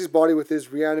 Yep. Halsey's body with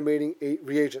his reanimating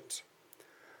reagent.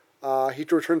 He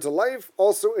returns to life,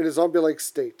 also in a zombie-like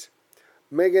state.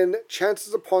 Megan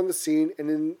chances upon the scene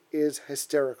and is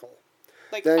hysterical.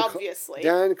 Like, Dan obviously.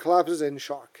 Dan collapses in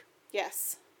shock.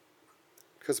 Yes.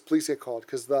 Because police get called.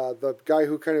 Because the guy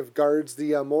who kind of guards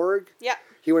the morgue, Yeah.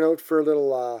 he went out for a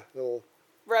little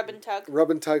Rub and tug. rub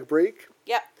and tug break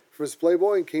Yep. from his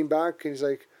Playboy and came back and he's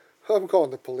like, I'm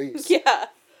calling the police. Yeah.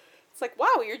 It's like,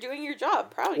 wow, you're doing your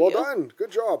job. Proud of you. Well done.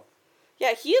 Good job.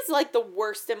 Yeah, he is like the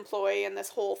worst employee in this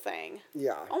whole thing.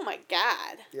 Yeah. Oh my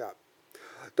god. Yeah.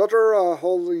 Dr.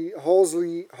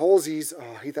 Halsey's, I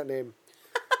hate that name.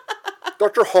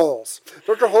 Dr. Halls.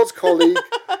 Dr. Hall's colleague,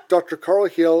 Dr. Carl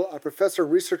Hill, a professor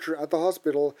and researcher at the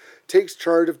hospital, takes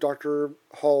charge of Dr.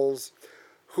 Halls,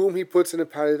 whom he puts in a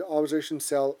padded observation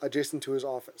cell adjacent to his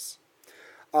office.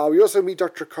 We also meet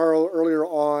Dr. Carl earlier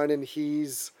on, and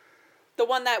he's... The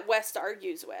one that West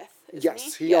argues with, isn't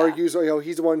Yes, he Yeah. argues,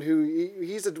 he's the one who,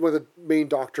 he's one of the main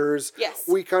doctors. Yes.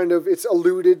 It's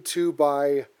alluded to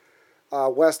by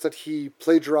West that he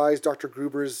plagiarized Dr.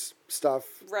 Gruber's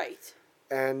stuff. Right.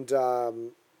 And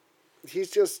he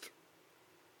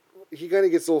kind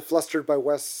of gets a little flustered by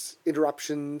West's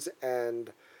interruptions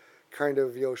and kind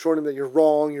of, showing him that you're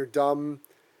wrong, you're dumb.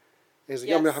 And he's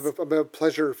like, I'm going to have a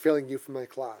pleasure failing you from my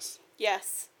class.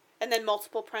 Yes. And then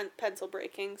multiple pencil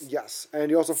breakings. Yes. And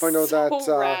you also find out So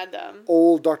that random.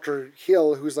 old Dr.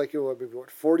 Hill, who's like, maybe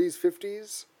 40s,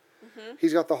 50s,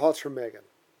 he's got the hots for Megan.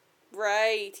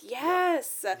 Right.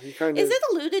 Yes. He kind Is of- it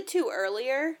alluded to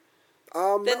earlier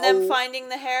than them finding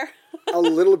the hair? A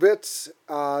little bit.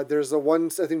 There's a one,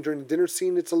 I think, during the dinner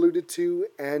scene it's alluded to,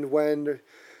 and when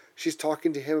she's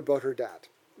talking to him about her dad.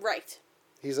 Right.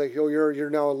 He's like, you're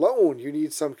now alone. You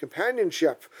need some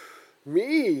companionship.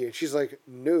 Me. And she's like,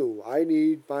 no, I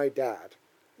need my dad.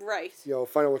 Right.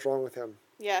 Find out what's wrong with him.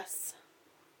 Yes.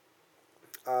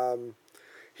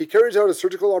 He carries out a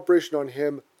surgical operation on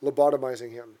him,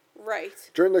 lobotomizing him.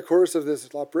 Right. During the course of this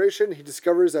operation, he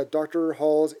discovers that Dr.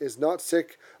 Halls is not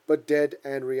sick, but dead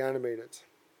and reanimated.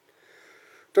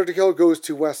 Dr. Hill goes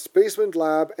to West's basement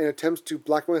lab and attempts to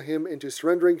blackmail him into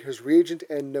surrendering his reagent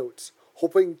and notes,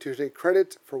 hoping to take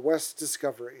credit for West's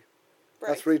discovery. Right.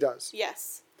 That's what he does.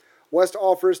 Yes. West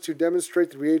offers to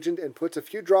demonstrate the reagent and puts a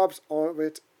few drops of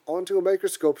it onto a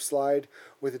microscope slide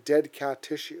with dead cat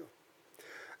tissue.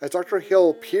 As Dr.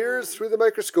 Hill peers through the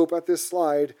microscope at this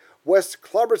slide, West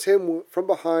clobbers him from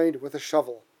behind with a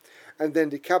shovel, and then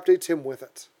decapitates him with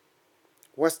it.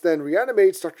 West then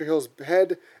reanimates Dr. Hill's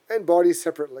head and body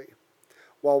separately.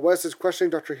 While West is questioning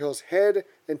Dr. Hill's head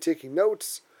and taking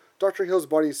notes, Dr. Hill's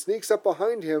body sneaks up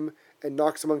behind him and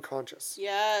knocks him unconscious.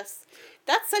 Yes.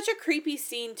 That's such a creepy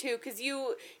scene too, because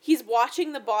he's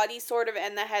watching the body sort of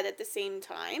and the head at the same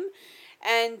time.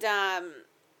 And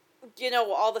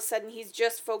all of a sudden he's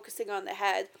just focusing on the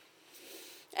head.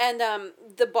 And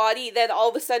the body then all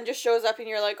of a sudden just shows up and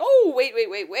you're like, oh,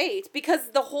 wait.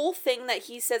 Because the whole thing that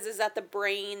he says is that the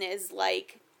brain is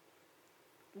like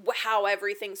how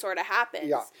everything sort of happens.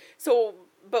 Yeah. So,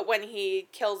 but when he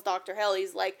kills Dr. Hill,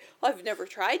 he's like, I've never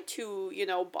tried two,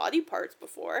 body parts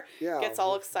before. Yeah. Gets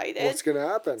all excited. What's going to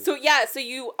happen? So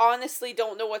you honestly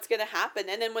don't know what's going to happen.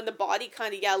 And then when the body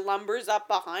kind of, lumbers up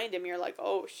behind him, you're like,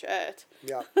 oh, shit.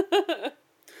 Yeah.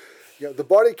 Yeah, the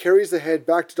body carries the head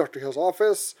back to Dr. Hill's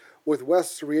office with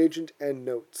West's reagent and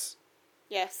notes.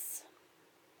 Yes.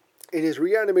 In his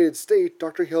reanimated state,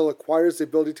 Dr. Hill acquires the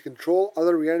ability to control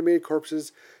other reanimated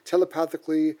corpses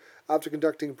telepathically after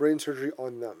conducting brain surgery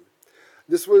on them.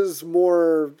 There's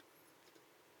more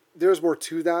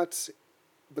to that,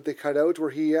 but they cut out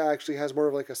where he actually has more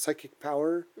of like a psychic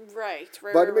power. Right.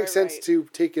 But it makes sense to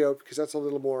take it out because that's a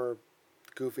little more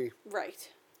goofy. Right.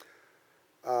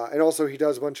 And also he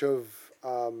does a bunch of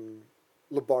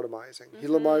lobotomizing. He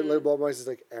lobotomizes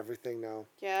like everything now.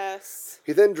 Yes.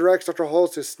 He then directs Dr.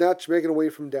 Halls to snatch Megan away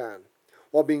from Dan.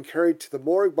 While being carried to the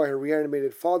morgue by her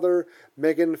reanimated father,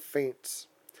 Megan faints.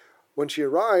 When she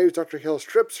arrives, Dr. Hill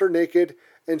strips her naked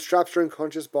and straps her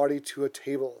unconscious body to a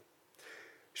table.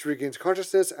 She regains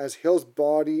consciousness as Hill's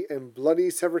body and bloody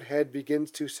severed head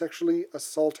begins to sexually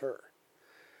assault her.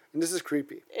 And this is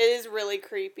creepy. It is really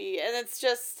creepy. And it's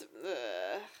just...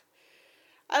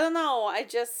 I don't know.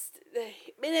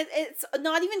 It's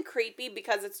not even creepy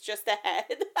because it's just a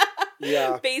head.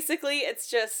 Yeah. Basically, it's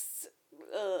just...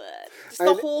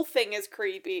 the whole thing is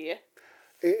creepy.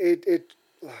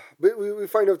 But we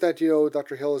find out that,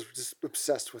 Dr. Hill is just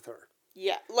obsessed with her.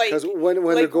 Yeah, like when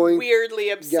they're going weirdly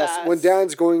obsessed. Yes, when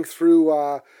Dan's going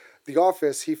through the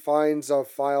office, he finds a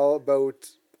file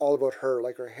all about her,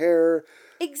 like her hair,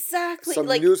 Exactly. some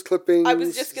Like, news clippings. I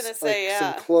was just gonna say, like,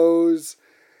 yeah. some clothes.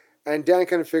 And Dan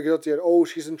kind of figured out that, oh,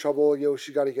 she's in trouble.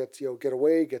 She got to get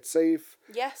away, get safe.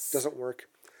 yes. Doesn't work.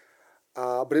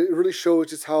 But it really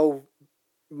shows just how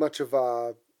much of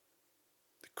a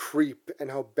creep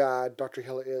and how bad Dr.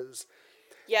 Hill is.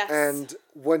 Yes. And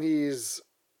when it's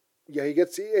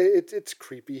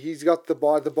creepy. He's got the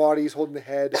body, he's holding the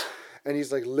head, and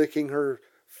he's like licking her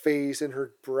face and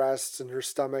her breasts and her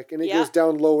stomach, and it goes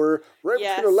down lower, right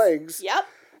between her legs. Yep.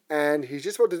 And he's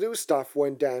just about to do stuff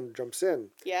when Dan jumps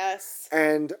in. Yes.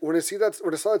 And when I saw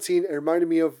that scene, it reminded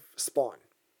me of Spawn.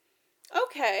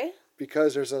 Okay.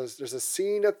 Because there's a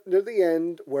scene near the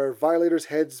end where Violator's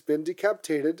head's been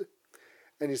decapitated,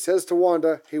 and he says to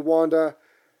Wanda, "Hey Wanda,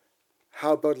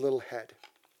 how about a little head?"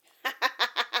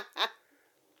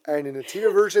 And in the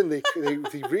TV version, they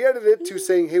re-edited it to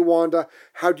saying, "Hey Wanda,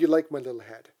 how do you like my little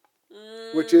head?"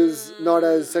 Which is not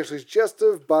as sexually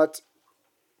suggestive, but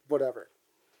whatever.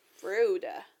 Rude.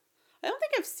 I don't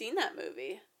think I've seen that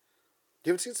movie. You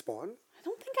haven't seen Spawn? I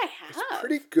don't think I have. It's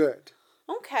pretty good.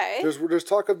 Okay. There's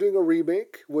talk of doing a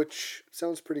remake, which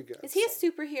sounds pretty good. Is he a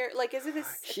superhero? Like, is it a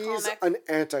He's comic? an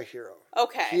anti-hero.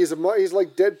 Okay. He's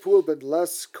like Deadpool, but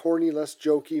less corny, less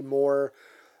jokey, more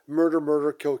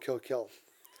murder, kill.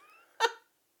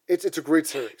 It's a great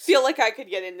series. Feel like I could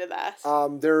get into that.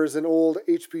 There's an old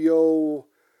HBO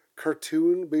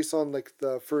cartoon based on like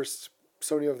the first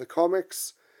Sony of the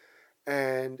comics,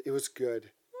 and it was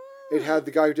good. It had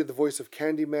the guy who did the voice of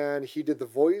Candyman. He did the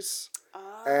voice,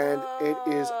 and it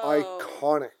is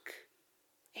iconic.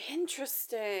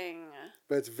 Interesting.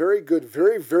 But it's very good,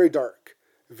 very, very dark,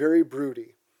 very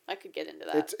broody. I could get into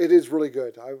that. It is really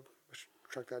good. I should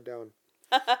track that down.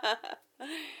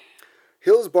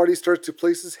 Hill's body starts to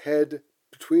place his head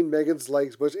between Megan's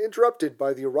legs, but is interrupted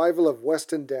by the arrival of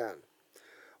West and Dan.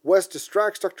 West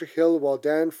distracts Dr. Hill while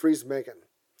Dan frees Megan.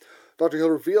 Dr. Hill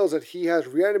reveals that he has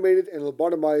reanimated and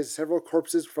lobotomized several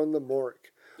corpses from the morgue,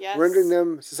 Yes. rendering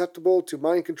them susceptible to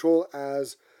mind control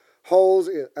as Hall's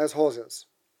is.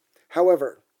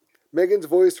 However, Megan's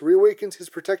voice reawakens his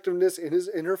protectiveness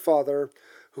in her father,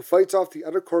 who fights off the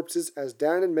other corpses as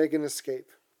Dan and Megan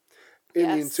escape. In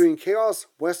the ensuing chaos,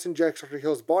 West injects Dr.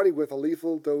 Hill's body with a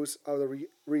lethal dose of the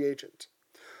reagent.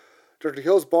 Dr.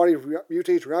 Hill's body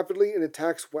mutates rapidly and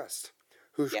attacks West,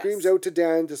 who screams out to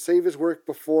Dan to save his work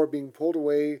before being pulled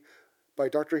away by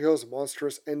Dr. Hill's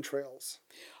monstrous entrails.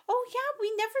 Oh, yeah,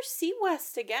 we never see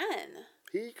West again.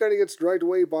 He kind of gets dragged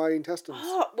away by intestines.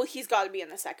 Oh, well, he's got to be in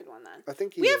the second one then. I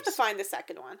think he We is. have to find the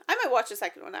second one. I might watch the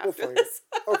second one after find this.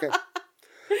 Okay.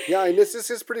 Yeah, and this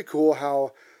is pretty cool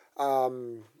how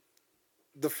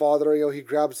the father, he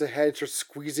grabs the head, starts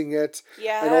squeezing it,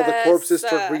 and all the corpses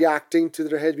start reacting to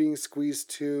their head being squeezed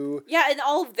too. Yeah, and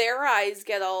all of their eyes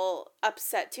get all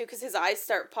upset too because his eyes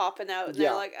start popping out, and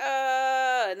they're like,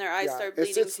 and their eyes start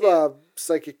bleeding it's too. the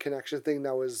psychic connection thing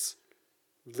that was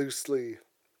loosely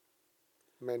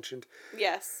mentioned.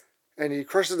 Yes. And he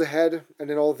crushes the head, and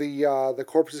then all the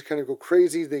corpses kind of go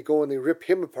crazy. They go and they rip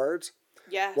him apart.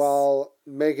 Yes. While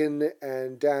Megan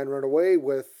and Dan run away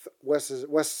with Wes's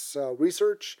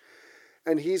research,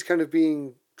 and he's kind of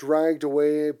being dragged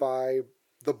away by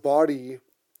the body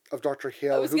of Dr.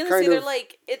 Hill. I was going to say they're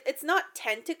like, it's not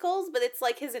tentacles, but it's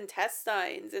like his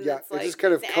intestines, and it's like it just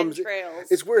kind of his comes. entrails.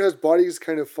 It's where his body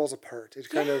kind of falls apart. It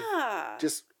kind of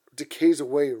just decays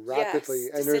away rapidly,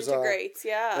 and disintegrates.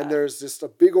 and there's just a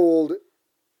big old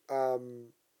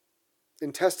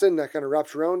intestine that kind of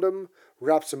wraps around him,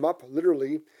 wraps him up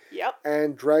literally,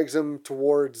 and drags him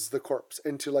towards the corpse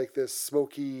into like this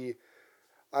smoky,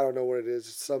 I don't know what it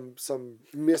is, some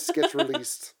mist gets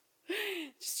released.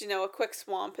 Just, a quick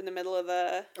swamp in the middle of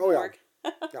the morgue.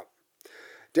 Yeah.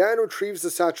 Dan retrieves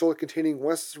the satchel containing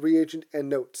West's reagent and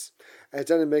notes. As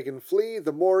Dan and Megan flee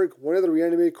the morgue, one of the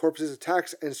reanimated corpses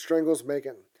attacks and strangles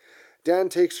Megan. Dan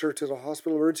takes her to the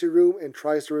hospital emergency room and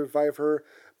tries to revive her,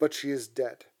 but she is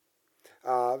dead.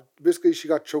 Basically, she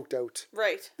got choked out.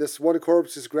 Right. This one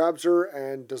corpse just grabs her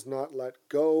and does not let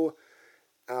go.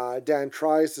 Dan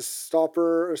tries to stop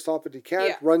it. He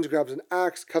can't. Runs, grabs an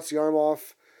axe, cuts the arm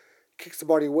off, kicks the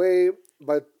body away.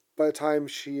 But by the time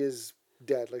she is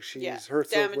dead, her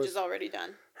damage is already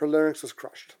done. Her larynx was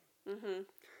crushed. Mm-hmm.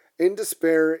 In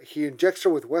despair, he injects her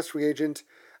with West reagent.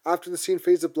 After the scene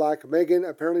fades to black, Megan,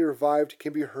 apparently revived,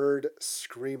 can be heard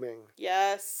screaming.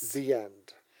 Yes. The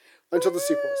end. Until the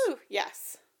sequels.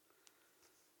 Yes.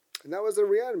 And that was the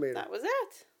Reanimator. That was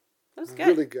it. That was good.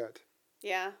 Really good.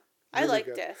 Yeah. I Really liked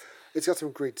good. it. It's got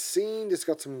some great scenes. It's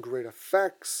got some great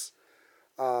effects.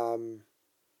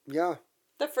 Yeah.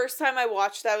 The first time I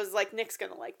watched that, I was like, Nick's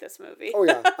gonna like this movie. Oh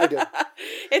yeah, I did.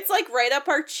 It's like right up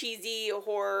our cheesy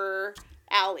horror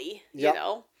alley, you Yep.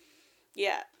 know?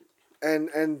 Yeah.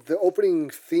 And the opening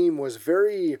theme was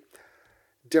very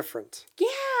different.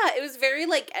 Yeah, it was very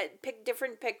like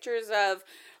different pictures of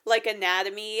like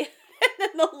anatomy and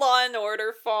then the Law and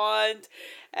Order font,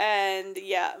 and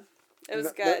yeah, it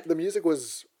was good. The music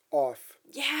was off.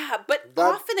 Yeah, but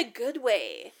That- off in a good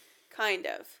way, kind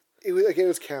of. It was again. It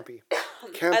was campy,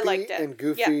 campy liked it. and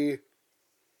goofy,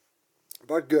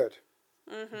 but good.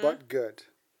 Mm-hmm. But good.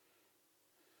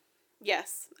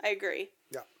 Yes, I agree.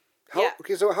 Yeah. Yeah.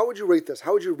 Okay, so how would you rate this?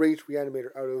 How would you rate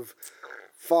Reanimator out of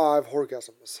 5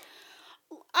 Horgasms?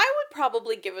 I would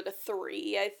probably give it a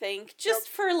 3, I think. Just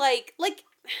for like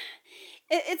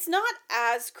it's not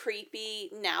as creepy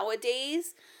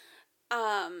nowadays.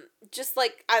 Just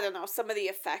like, I don't know, some of the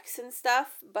effects and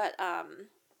stuff, but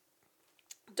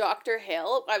Dr.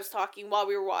 Hill, I was talking while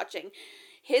we were watching,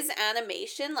 his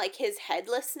animation, like his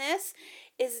headlessness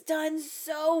is done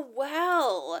so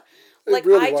well. It Like,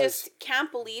 really I was. just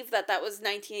can't believe that was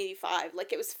 1985.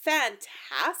 Like, it was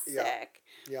fantastic.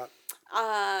 Yeah.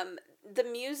 The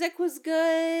music was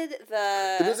good.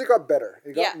 The music got better.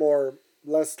 It got yeah. more,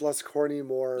 less corny,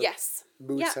 more Yes.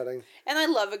 mood Yeah. setting. And I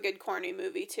love a good corny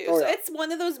movie too. Oh, so yeah. it's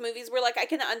one of those movies where like I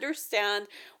can understand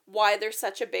why there's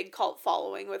such a big cult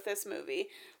following with this movie.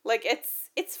 Like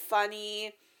it's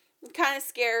funny, kind of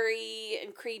scary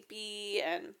and creepy,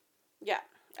 and yeah,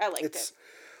 I liked it.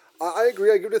 I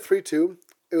agree. I give it a 3 too.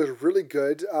 It was really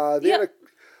good. They Yep.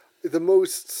 had the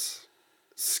most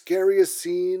scariest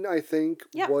scene, I think,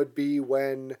 Yep. would be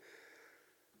when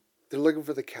they're looking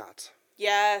for the cat.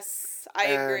 Yes, I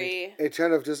And agree. It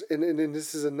kind of just and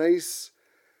this is a nice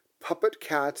puppet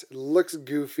cat. It looks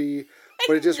goofy,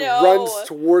 but it just know. runs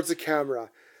towards the camera,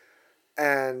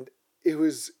 and it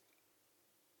was.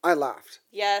 I laughed.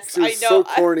 Yes, It was I know. so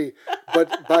corny,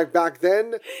 but back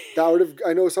then, that would have.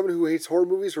 I know someone who hates horror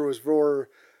movies or was more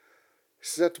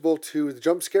susceptible to the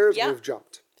jump scares Yeah. would have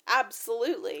jumped.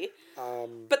 Absolutely.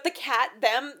 Um, But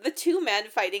the two men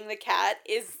fighting the cat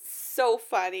is so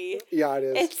funny. yeah, it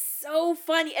is. It's so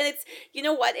funny, and it's, you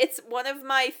know what, it's one of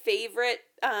my favorite,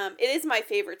 it is my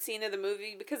favorite scene of the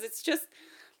movie because it's just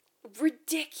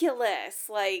ridiculous.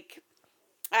 Like,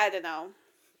 I don't know.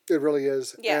 It really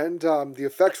is. Yeah. And the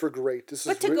effects were great.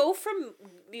 But to go from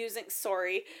using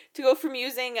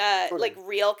like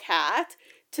real cat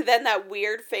to then that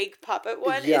weird fake puppet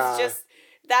one Yeah. is just,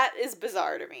 that is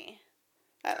bizarre to me.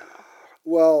 I don't know.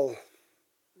 Well,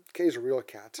 Kay's a real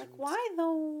cat. Like, why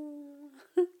though?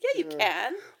 Yeah, you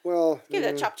can. Well, Give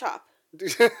it a chop chop.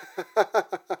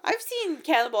 I've seen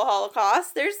Cannibal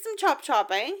Holocaust. There's some chop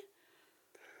chopping.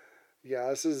 yeah,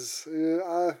 this is.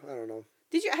 I don't know.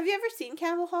 Have you ever seen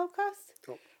Cannibal Holocaust?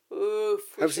 Nope. Oof.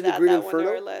 We Have you should seen The add Green that one to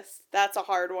Inferno? our list. That's a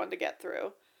hard one to get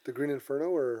through. The Green Inferno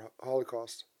or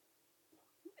Holocaust?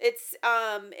 It's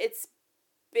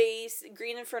based.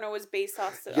 Green Inferno was based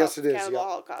off the Yes, it is. Cannibal Yeah.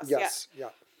 Holocaust. Yes. Yeah.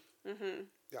 Yeah.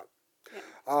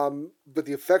 Mm-hmm. But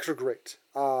the effects are great.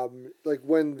 Like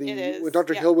when It is, when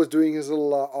Dr. yeah. Hill was doing his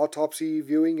little autopsy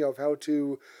viewing of how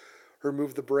to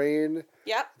remove the brain,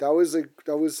 Yep. that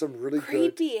was some really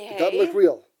Creepy, good. That hey? looked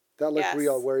real. That looked Yes.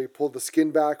 real. Where he pulled the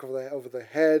skin back over the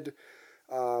head.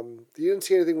 You didn't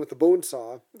see anything with the bone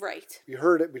saw. Right. We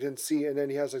heard it. We didn't see it. And then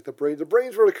he has like the brain. The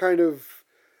brains were kind of.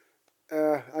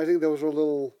 I think those were a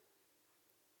little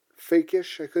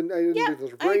fakeish. I didn't Yeah, think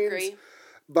those were I brains. agree.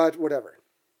 But whatever.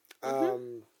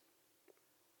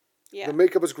 Yeah. The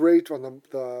makeup was great on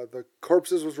the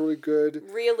corpses was really good.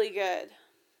 Really good.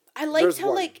 I liked There's how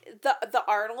one. like the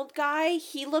Arnold guy,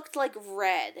 he looked like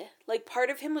red. Like part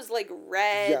of him was like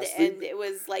red, Yes, and it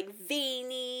was like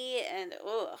veiny and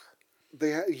ugh.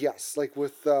 Yes, like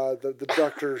with the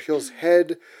Dr. Hill's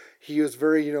head, he was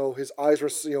very, his eyes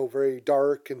were very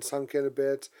dark and sunken a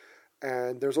bit,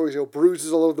 and there's always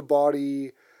bruises all over the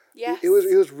body. Yes. It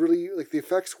was really like the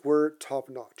effects were top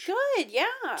notch. good. Yeah.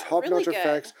 Top really notch good.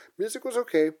 effects. Music was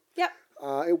okay. Yep.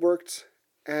 It worked,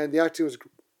 and the acting was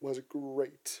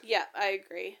great. Yeah, I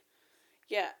agree.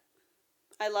 Yeah.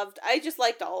 I just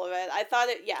liked all of it. I thought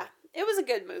it was a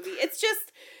good movie. It's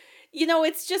just,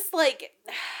 it's just like,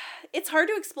 it's hard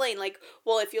to explain. Like,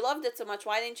 well, if you loved it so much,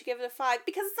 why didn't you give it a 5?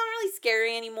 Because it's not really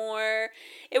scary anymore.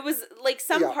 It was like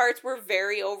some Yeah. parts were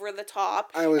very over the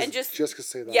top. I was and just gonna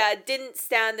say that. Yeah, it didn't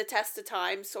stand the test of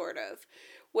time, sort of.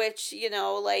 Which,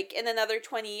 like in another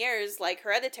 20 years, like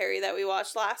Hereditary that we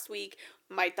watched last week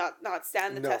might not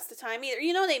stand the No. test of time either.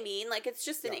 You know what I mean? Like, it's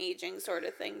just an Yeah. aging sort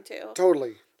of thing, too.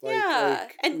 Totally. Yeah,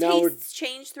 and now tastes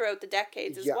change throughout the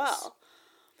decades as Yes. well.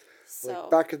 So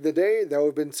back in the day, that would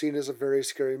have been seen as a very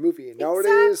scary movie.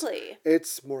 Nowadays, exactly.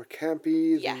 it's more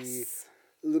campy. Yes.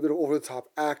 A little bit of over the top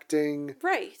acting.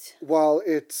 Right. While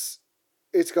it's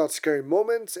got scary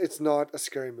moments, it's not a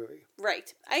scary movie.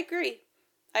 Right. I agree.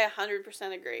 I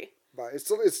 100% agree. But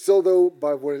it's still though,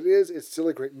 by what it is, it's still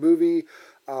a great movie.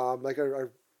 Like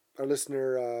our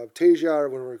listener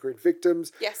Tasia, one of our great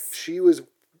victims. Yes. She was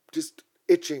just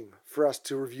itching for us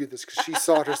to review this because she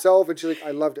saw it herself and she's like,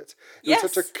 I loved it. It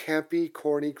was such a campy,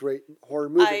 corny, great horror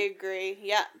movie. I agree.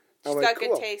 Yeah. She's I'm got like,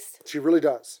 good taste. She really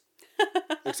does.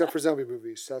 Except for zombie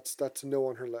movies. That's a no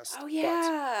on her list. Oh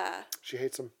yeah. But she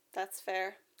hates them. That's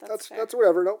fair. That's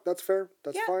whatever. No, that's fair.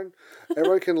 That's fine.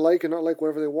 Everyone can like and not like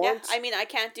whatever they want. Yeah, I mean, I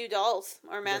can't do dolls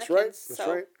or mannequins. That's right. That's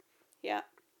right. Yeah,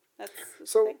 that's the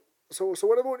So thing. So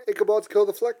what about Ichabod's Kill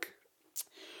the Flick?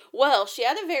 Well, she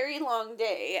had a very long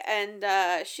day, and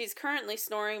she's currently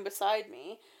snoring beside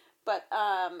me. But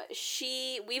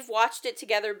we've watched it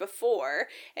together before,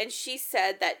 and she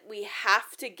said that we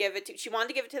have to give it to. She wanted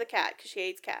to give it to the cat because she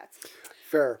hates cats.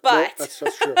 Fair, But no,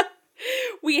 that's true.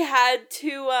 we had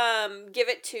to give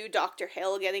it to Dr.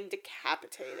 Hill getting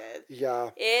decapitated.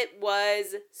 Yeah. It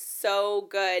was so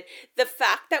good. The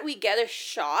fact that we get a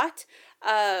shot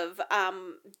of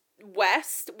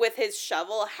West with his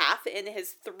shovel half in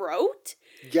his throat.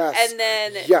 Yes. And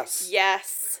then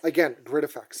yes. Again, great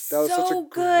effects. That was so such a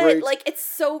good. great. Like it's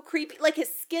so creepy. Like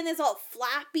his skin is all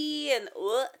flappy and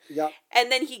Yeah.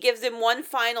 And then he gives him one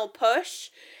final push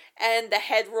and the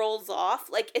head rolls off.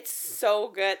 Like it's so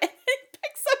good. And then he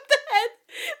picks up the head,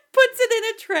 puts it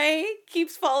in a tray,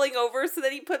 keeps falling over, so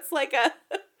then he puts like a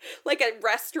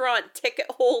restaurant ticket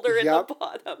holder in the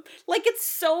bottom. Like it's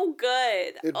so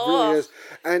good. It really is.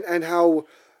 And how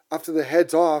after the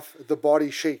head's off, the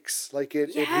body shakes. Like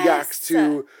it reacts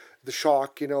to the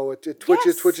shock, it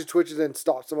twitches, and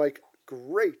stops. I'm like,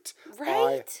 great.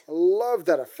 Right. I love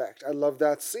that effect. I love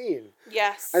that scene.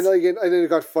 Yes. And then it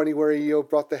got funny where he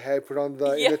brought the head, put it on in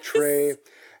the tray,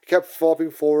 kept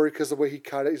flopping forward because of the way he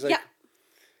cut it. He's like,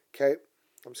 okay,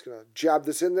 I'm just gonna jab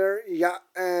this in there. Yeah,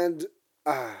 and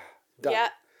done. Yeah,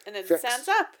 and then it stands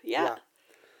up. Yeah.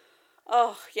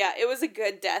 Oh yeah, it was a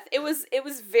good death. It was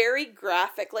very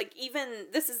graphic. Like even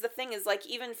this is the thing is like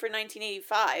even for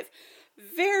 1985,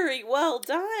 very well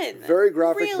done. Very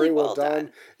graphic, really very well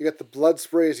done. You got the blood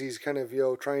sprays. He's kind of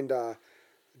trying to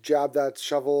jab that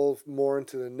shovel more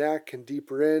into the neck and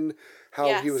deeper in.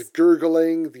 How he was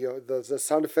gurgling, the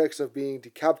sound effects of being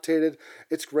decapitated.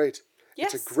 It's great.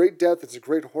 Yes. It's a great death. It's a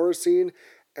great horror scene,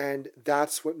 and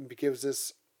that's what gives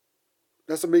this.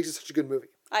 That's what makes it such a good movie.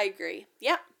 I agree.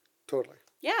 Yeah. Totally.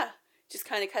 Yeah. Just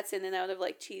kind of cuts in and out of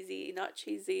like cheesy, not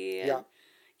cheesy. And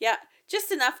yeah.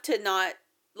 Just enough to not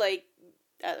like,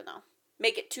 I don't know,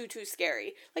 make it too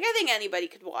scary. Like I think anybody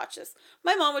could watch this.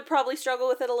 My mom would probably struggle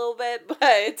with it a little bit,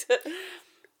 but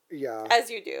yeah, as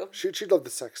you do. She'd love the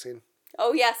sex scene.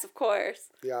 Oh yes, of course.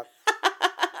 Yeah.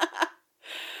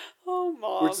 Oh,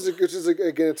 Mom. Which is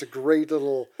again, it's a great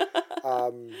little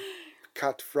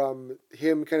cut from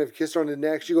him kind of kissed her on the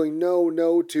neck. She going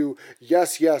no to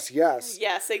yes. Yes,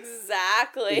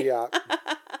 exactly. Yeah.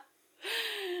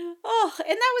 Oh,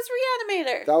 and that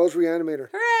was Reanimator.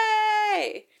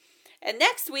 Hooray! And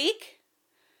next week,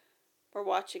 we're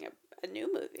watching a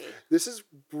new movie. This is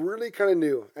really kind of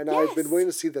new, and I've been waiting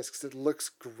to see this because it looks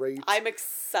great. I'm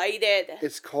excited.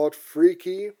 It's called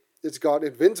Freaky. It's got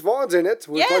Vince Vaughn's in it.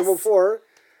 We were talking about before,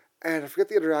 and I forget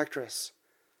the other actress.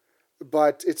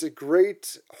 But it's a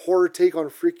great horror take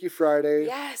on Freaky Friday.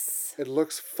 Yes. It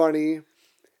looks funny.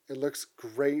 It looks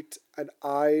great, and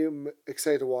I'm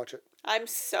excited to watch it. I'm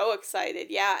so excited,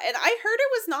 yeah. And I heard it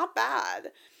was not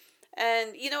bad.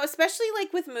 And, especially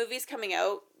like with movies coming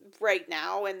out right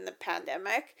now in the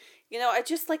pandemic, I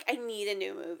just I need a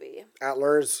new movie.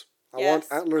 Antlers. I want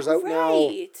Antlers out now.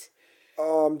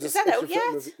 Is that out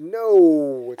yet? Movie.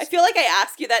 No. I feel like I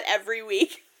ask you that every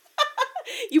week.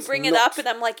 You bring it up and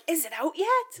I'm like, is it out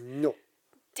yet? No.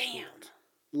 Damn.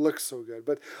 Looks so good.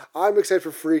 But I'm excited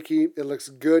for Freaky. It looks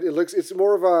good. It's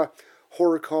more of a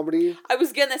horror comedy. I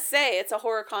was gonna say it's a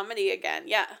horror comedy again,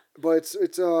 yeah. But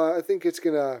it's I think it's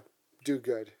gonna do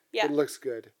good. Yeah. It looks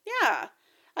good. Yeah.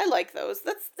 I like those.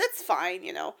 That's fine,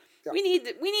 Yeah. We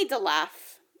need to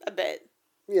laugh a bit.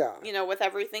 Yeah. With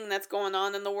everything that's going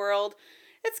on in the world.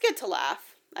 It's good to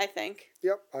laugh, I think.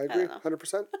 Yep, I agree.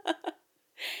 100%.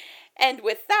 And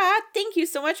with that, thank you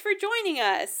so much for joining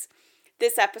us.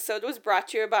 This episode was brought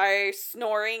to you by our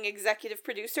snoring executive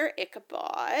producer,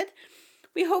 Ichabod.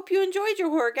 We hope you enjoyed your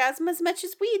Horrorgasm as much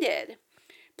as we did.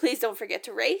 Please don't forget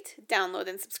to rate, download,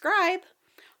 and subscribe.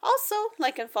 Also,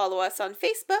 like and follow us on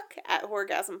Facebook at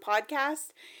Horrorgasm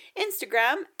Podcast,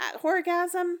 Instagram at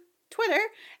Horrorgasm, Twitter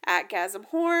at Gasm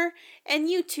Horror, and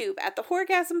YouTube at the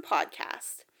Horgasm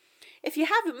Podcast. If you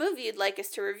have a movie you'd like us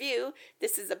to review,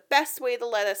 this is the best way to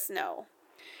let us know.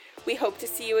 We hope to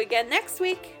see you again next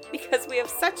week, because we have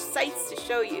such sights to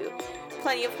show you.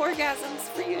 Plenty of horgasms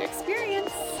for you to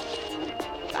experience.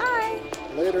 Bye!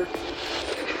 Later.